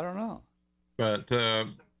 So I don't know. But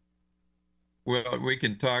well, we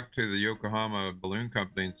can talk to the Yokohama Balloon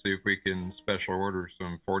Company and see if we can special order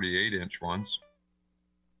some 48-inch ones.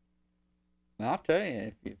 And I'll tell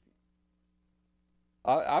you,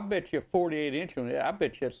 I bet you a 48-inch one. I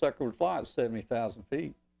bet you that sucker would fly at 70,000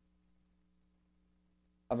 feet.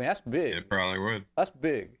 I mean, that's big. It probably would. That's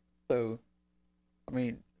big. So, I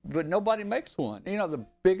mean, but nobody makes one. The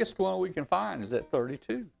biggest one we can find is at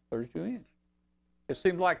 32 inch. It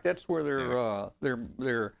seems like that's where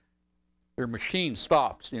their machine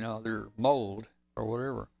stops. Their mold or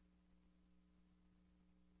whatever.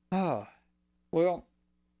 Well.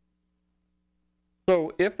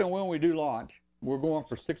 So if and when we do launch, we're going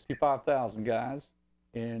for 65,000 guys,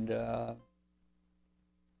 and that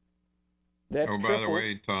by triples. the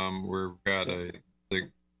way, Tom, we've got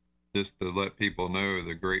just to let people know,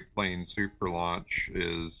 the Great Plains Super Launch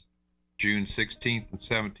is June 16th and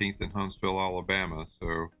 17th in Huntsville, Alabama.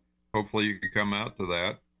 So hopefully you can come out to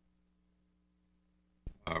that.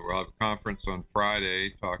 We'll have a conference on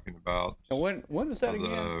Friday talking about when is that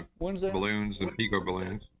again? When's that? Balloons and Pico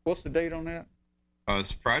balloons. What's the date on that?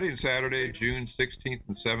 It's Friday and Saturday, June 16th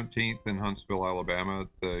and 17th in Huntsville, Alabama, at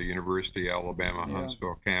the University of Alabama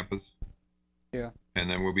Huntsville campus. Yeah. And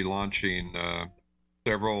then we'll be launching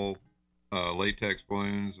several latex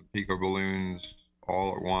balloons and Pico balloons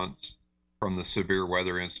all at once from the Severe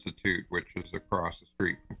Weather Institute, which is across the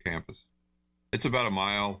street from campus. It's about a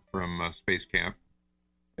mile from Space Camp.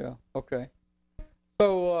 Yeah, okay.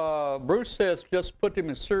 So Bruce says just put them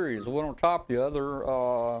in series, one on top of the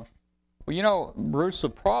other. Well, Bruce, the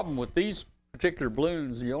problem with these particular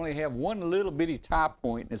balloons, you only have one little bitty tie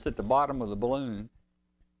point, and it's at the bottom of the balloon.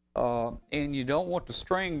 And you don't want the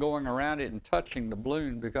string going around it and touching the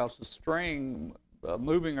balloon, because the string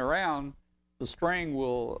moving around, the string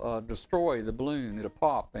will destroy the balloon. It'll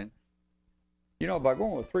pop. And by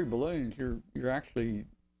going with 3 balloons, you're actually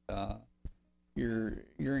you're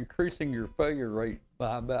increasing your failure rate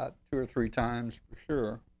by about 2 or 3 times for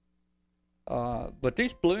sure. But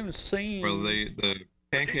these balloons seem... Well, the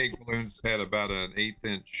pancake balloons had about an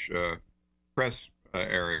 1/8-inch press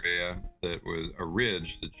area that was a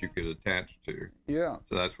ridge that you could attach to. Yeah.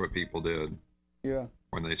 So that's what people did. Yeah.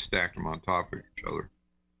 When they stacked them on top of each other.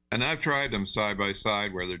 And I've tried them side by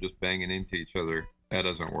side where they're just banging into each other. That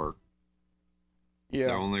doesn't work. Yeah.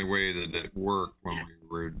 The only way that it worked when we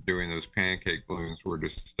were doing those pancake balloons were to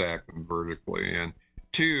stack them vertically. And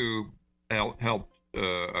 2 helped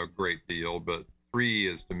a great deal, but 3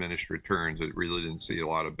 is diminished returns. It really didn't see a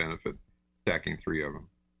lot of benefit stacking 3 of them.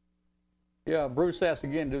 Yeah, Bruce asked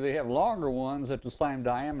again, do they have longer ones at the same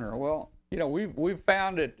diameter? Well, we've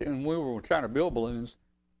found it, and we were trying to build balloons,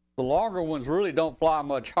 the longer ones really don't fly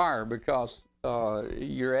much higher, because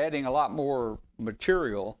you're adding a lot more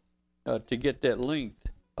material to get that length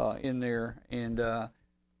in there. And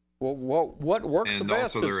what works the And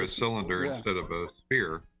best also, is they're a cylinder yeah. instead of a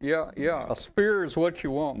sphere. Yeah, yeah. A spear is what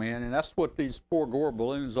you want, man, and that's what these 4-Gore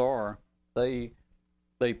balloons are. They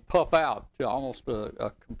puff out to almost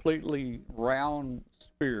a completely round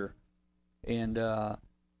spear, and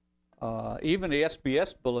even the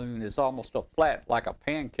SBS balloon is almost a flat, like a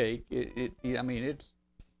pancake. I mean,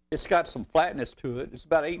 it's got some flatness to it. It's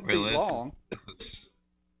about 8 feet long.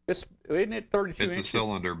 Isn't it 32 It's inches? a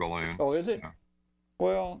cylinder balloon. Oh, is it? Yeah.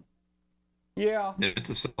 Well, yeah. It's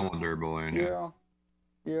a cylinder balloon. Yeah.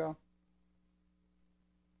 Yeah.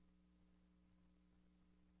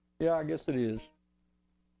 Yeah, I guess it is.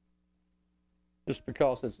 Just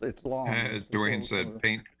because it's long. As Dwayne said,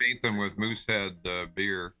 paint them with Moosehead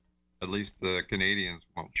beer. At least the Canadians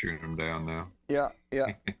won't shoot them down now. Yeah.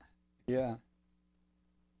 Yeah.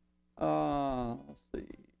 Let's see.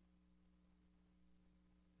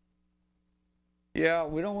 Yeah,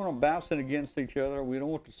 we don't want them bouncing against each other. We don't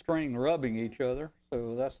want the string rubbing each other,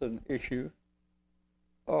 so that's an issue.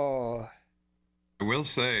 I will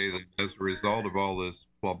say that as a result of all this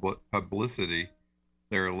publicity,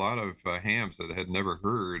 there are a lot of hams that had never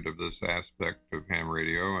heard of this aspect of ham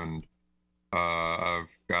radio, and I've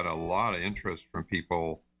got a lot of interest from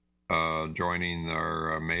people joining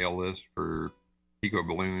our mail list for Pico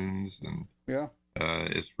balloons, and yeah,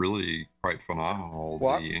 it's really quite phenomenal,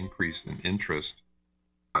 the increase in interest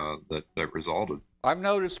that resulted. I've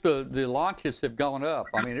noticed the launches have gone up.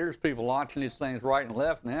 I mean, there's people launching these things right and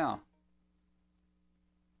left now.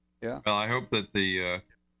 Yeah. Well, I hope that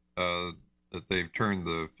that they've turned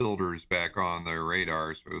the filters back on their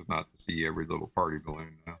radar so as not to see every little party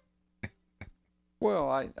balloon now.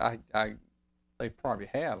 Well, they probably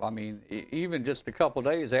have. I mean, even just a couple of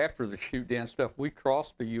days after the shoot down stuff, we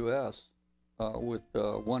crossed the U.S. With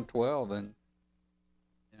 112, and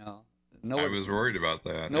I was worried about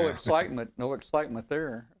that. No excitement, no excitement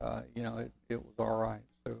there. It was all right.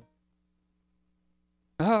 So,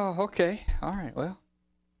 okay, all right. Well,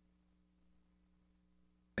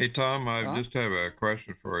 hey Tom, I just have a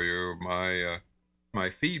question for you. My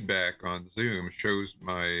feedback on Zoom shows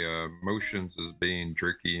my motions as being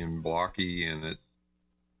jerky and blocky, and it's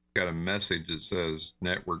got a message that says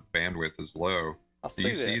network bandwidth is low. Do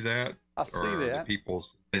you see that? I see that. that. Are people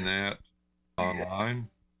seeing that online?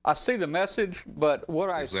 I see the message, but what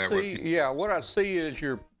I see is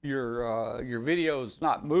your video is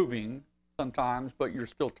not moving sometimes, but you're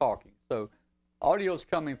still talking. So audio's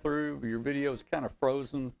coming through, your video's kind of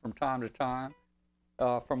frozen from time to time.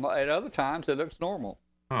 At other times it looks normal.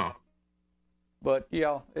 Oh. But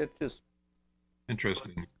yeah, it's just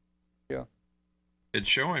interesting. Yeah. It's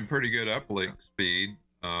showing pretty good uplink speed.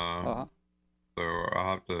 So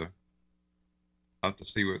I'll have to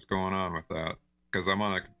see what's going on with that, because I'm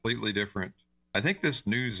on a completely different. I think this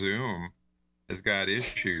new Zoom has got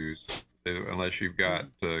issues unless you've got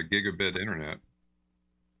gigabit internet.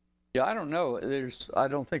 Yeah, I don't know. I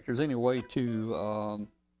don't think there's any way to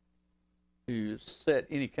set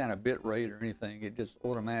any kind of bit rate or anything. It just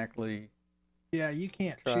automatically. Yeah, you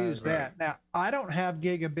can't choose that. Now, I don't have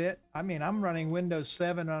gigabit. I mean, I'm running Windows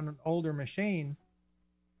 7 on an older machine,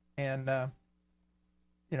 and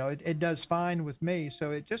it does fine with me.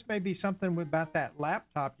 So it just may be something about that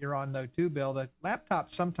laptop you're on, though, too, Bill. The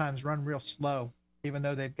laptops sometimes run real slow, even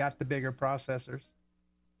though they've got the bigger processors.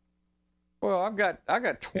 Well, I've got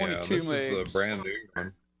 22 megs. This is a brand new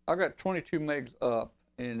one. I've got 22 megs up,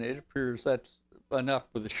 and it appears that's enough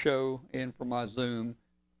for the show and for my Zoom.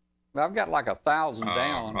 I've got like 1,000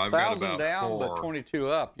 down, 1,000 down, 4. But 22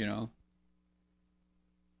 up.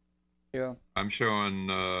 Yeah. I'm showing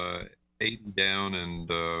 8 down and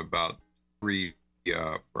about 3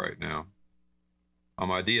 up right now. On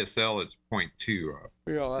my DSL, it's 0.2 up.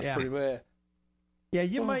 Yeah, that's pretty bad. Yeah,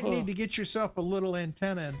 you might need to get yourself a little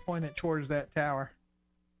antenna and point it towards that tower.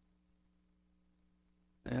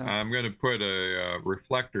 Yeah. I'm going to put a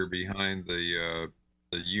reflector behind the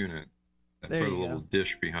unit and put a little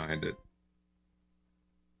dish behind it.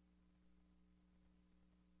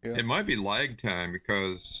 Yeah. It might be lag time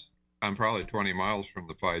because I'm probably 20 miles from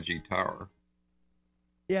the 5G tower.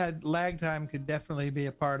 Yeah, lag time could definitely be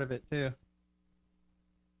a part of it too.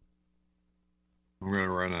 I'm going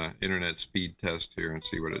to run an internet speed test here and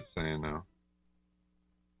see what it's saying now.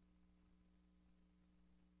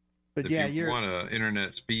 But if you want an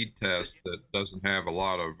internet speed test that doesn't have a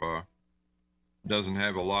lot of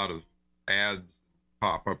ads,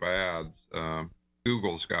 pop-up ads,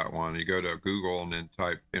 Google's got one. You go to Google and then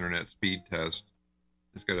type internet speed test.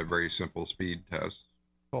 It's got a very simple speed test.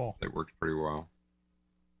 Cool. That works pretty well.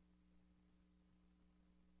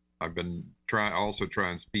 I've been trying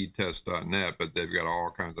speedtest.net, but they've got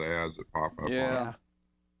all kinds of ads that pop up. Yeah. On it.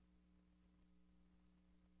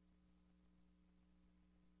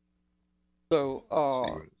 So, Let's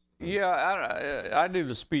see what it says. yeah, I do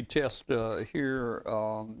the speed test here.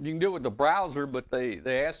 You can do it with the browser, but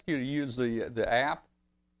they ask you to use the app,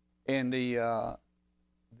 and the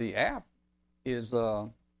app is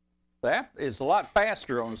a lot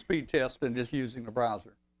faster on the speed test than just using the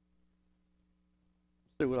browser.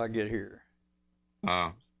 See what I get here.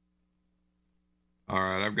 All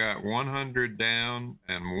right, I've got 100 down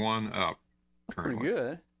and 1 up. That's pretty currently.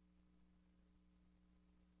 good.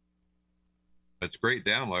 It's great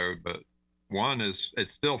download, but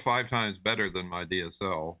it's still 5 times better than my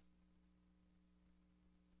DSL.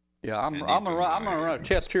 Yeah, I'm And gonna even run a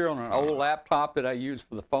test here on an old laptop that I use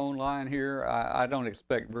for the phone line here. I don't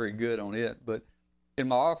expect very good on it, but in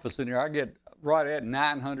my office in here, I get right at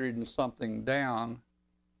 900 and something down.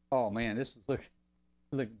 Oh man, this is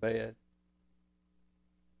looking bad.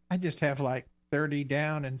 I just have like 30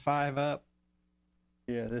 down and 5 up.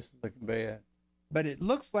 Yeah, this is looking bad. But it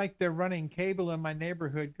looks like they're running cable in my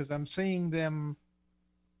neighborhood because I'm seeing them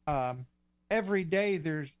every day.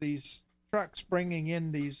 There's these trucks bringing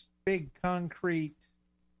in these big concrete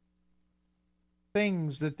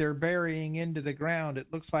things that they're burying into the ground.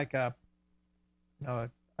 It looks like a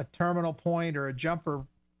terminal point or a jumper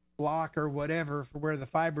block or whatever for where the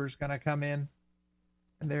fiber is going to come in,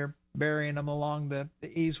 and they're burying them along the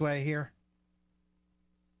easeway here.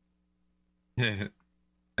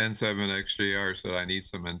 N7XGR said I need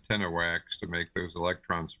some antenna wax to make those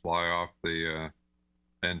electrons fly off the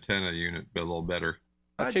antenna unit a little better.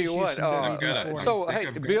 I'll tell you what. So I hey,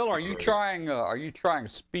 think I've Bill, got are you trying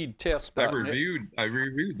speed test? I reviewed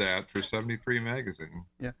that for 73 magazine.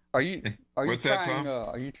 Yeah. Are you What's that, trying? Tom?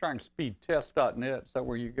 Are you trying speedtest.net? Is that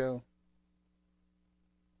where you go?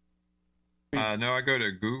 No, I go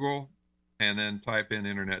to Google and then type in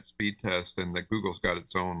internet speed test, and the Google's got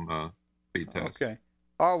its own speed test. Okay.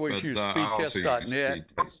 I always But, use I also use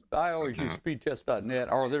speedtest.net. Speedtest. I always use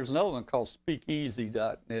speedtest.net, or there's another one called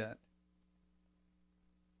speakeasy.net.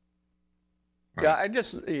 Right. Yeah, I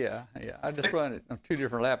just run it on 2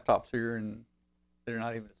 different laptops here, and they're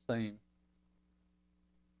not even the same.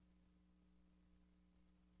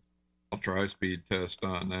 I'll try speed test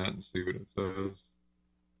on that and see what it says.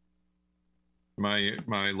 My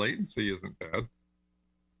latency isn't bad.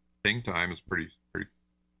 Ping time is pretty quick.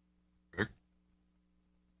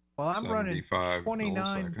 Well, I'm running 75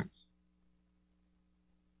 29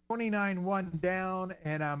 milliseconds. 1 down,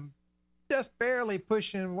 and I'm just barely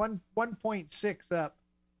pushing 1.6 up.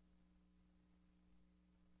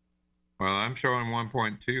 Well, I'm showing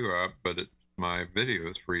 1.2 up, but my video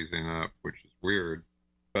is freezing up, which is weird.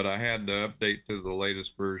 But I had to update to the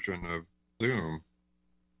latest version of Zoom.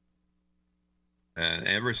 And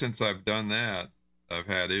ever since I've done that, I've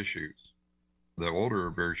had issues. The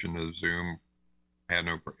older version of Zoom had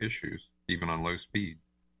no issues, even on low speed.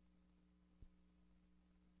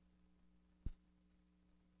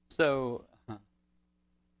 So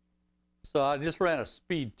I just ran a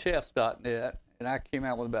speedtest.net, and I came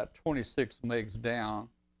out with about 26 megs down.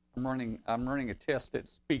 I'm running a test at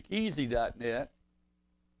speakeasy.net,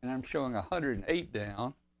 and I'm showing 108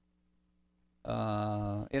 down.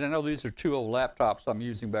 And I know these are 2 old laptops I'm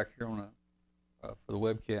using back here on for the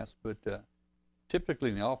webcast, but typically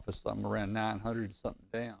in the office I'm around 900 something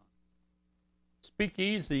down.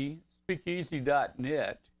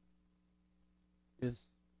 Speakeasy.net is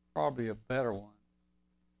probably a better one.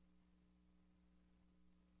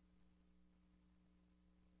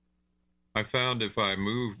 I found if I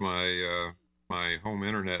move my my home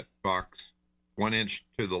internet box 1 inch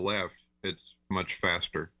to the left, it's much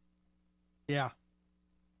faster. Yeah.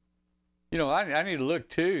 You know, I need to look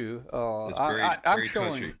too. It's very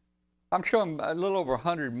touchy. I'm showing a little over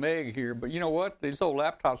 100 meg here, but you know what? These old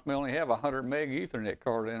laptops may only have a 100 meg Ethernet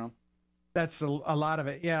card in them. That's a lot of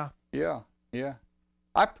it. Yeah. Yeah.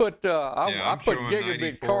 I put I put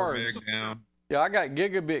gigabit cards. Down. Yeah, I got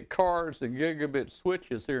gigabit cards and gigabit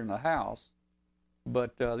switches here in the house,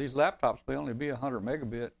 but these laptops may only be 100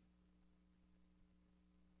 megabit.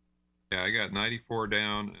 Yeah, I got 94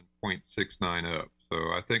 down and 0.69 up. So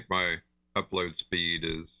I think my upload speed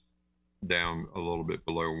is down a little bit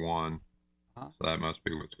below 1. Huh? So that must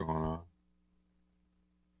be what's going on.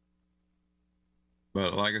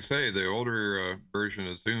 But like I say, the older version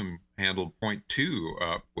of Zoom handled 0.2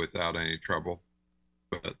 up without any trouble.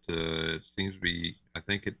 But it seems to be, I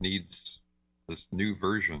think it needs, this new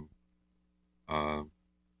version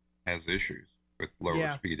has issues with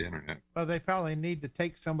lower speed internet. Well, they probably need to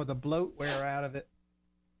take some of the bloatware out of it.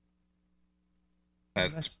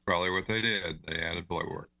 That's probably what they did. They added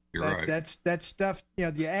blower. You're right. That's stuff. You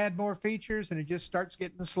know, you add more features and it just starts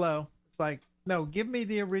getting slow. It's like, no, give me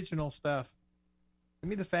the original stuff. Give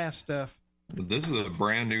me the fast stuff. This is a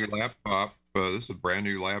brand new laptop. This is a brand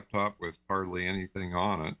new laptop with hardly anything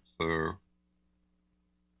on it. So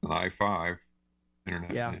an i5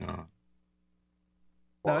 internet. Yeah. You know.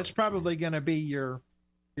 No, it's probably going to be your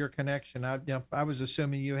connection. I was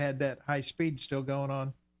assuming you had that high speed still going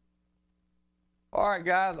on. All right,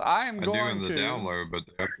 guys, I am I going do in to the download, but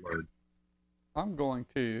the upload. I'm going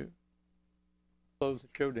to close the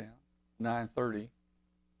show down 9:30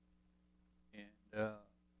 and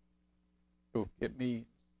go get me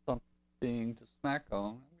something to snack on.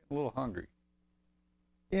 I'm getting a little hungry.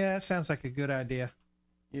 Yeah, that sounds like a good idea.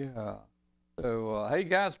 Yeah. So, hey,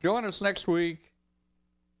 guys, join us next week.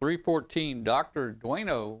 3:14. Dr.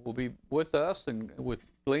 Dueno will be with us and with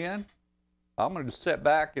Glenn. I'm going to sit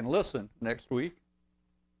back and listen next week.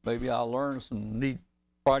 Maybe I'll learn some neat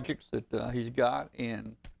projects that he's got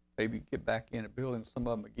and maybe get back into building some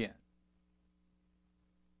of them again.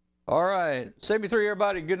 All right. 73,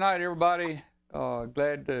 everybody. Good night, everybody.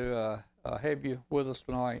 Glad to have you with us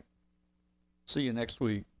tonight. See you next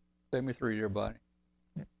week. 73, everybody.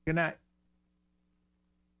 Good night.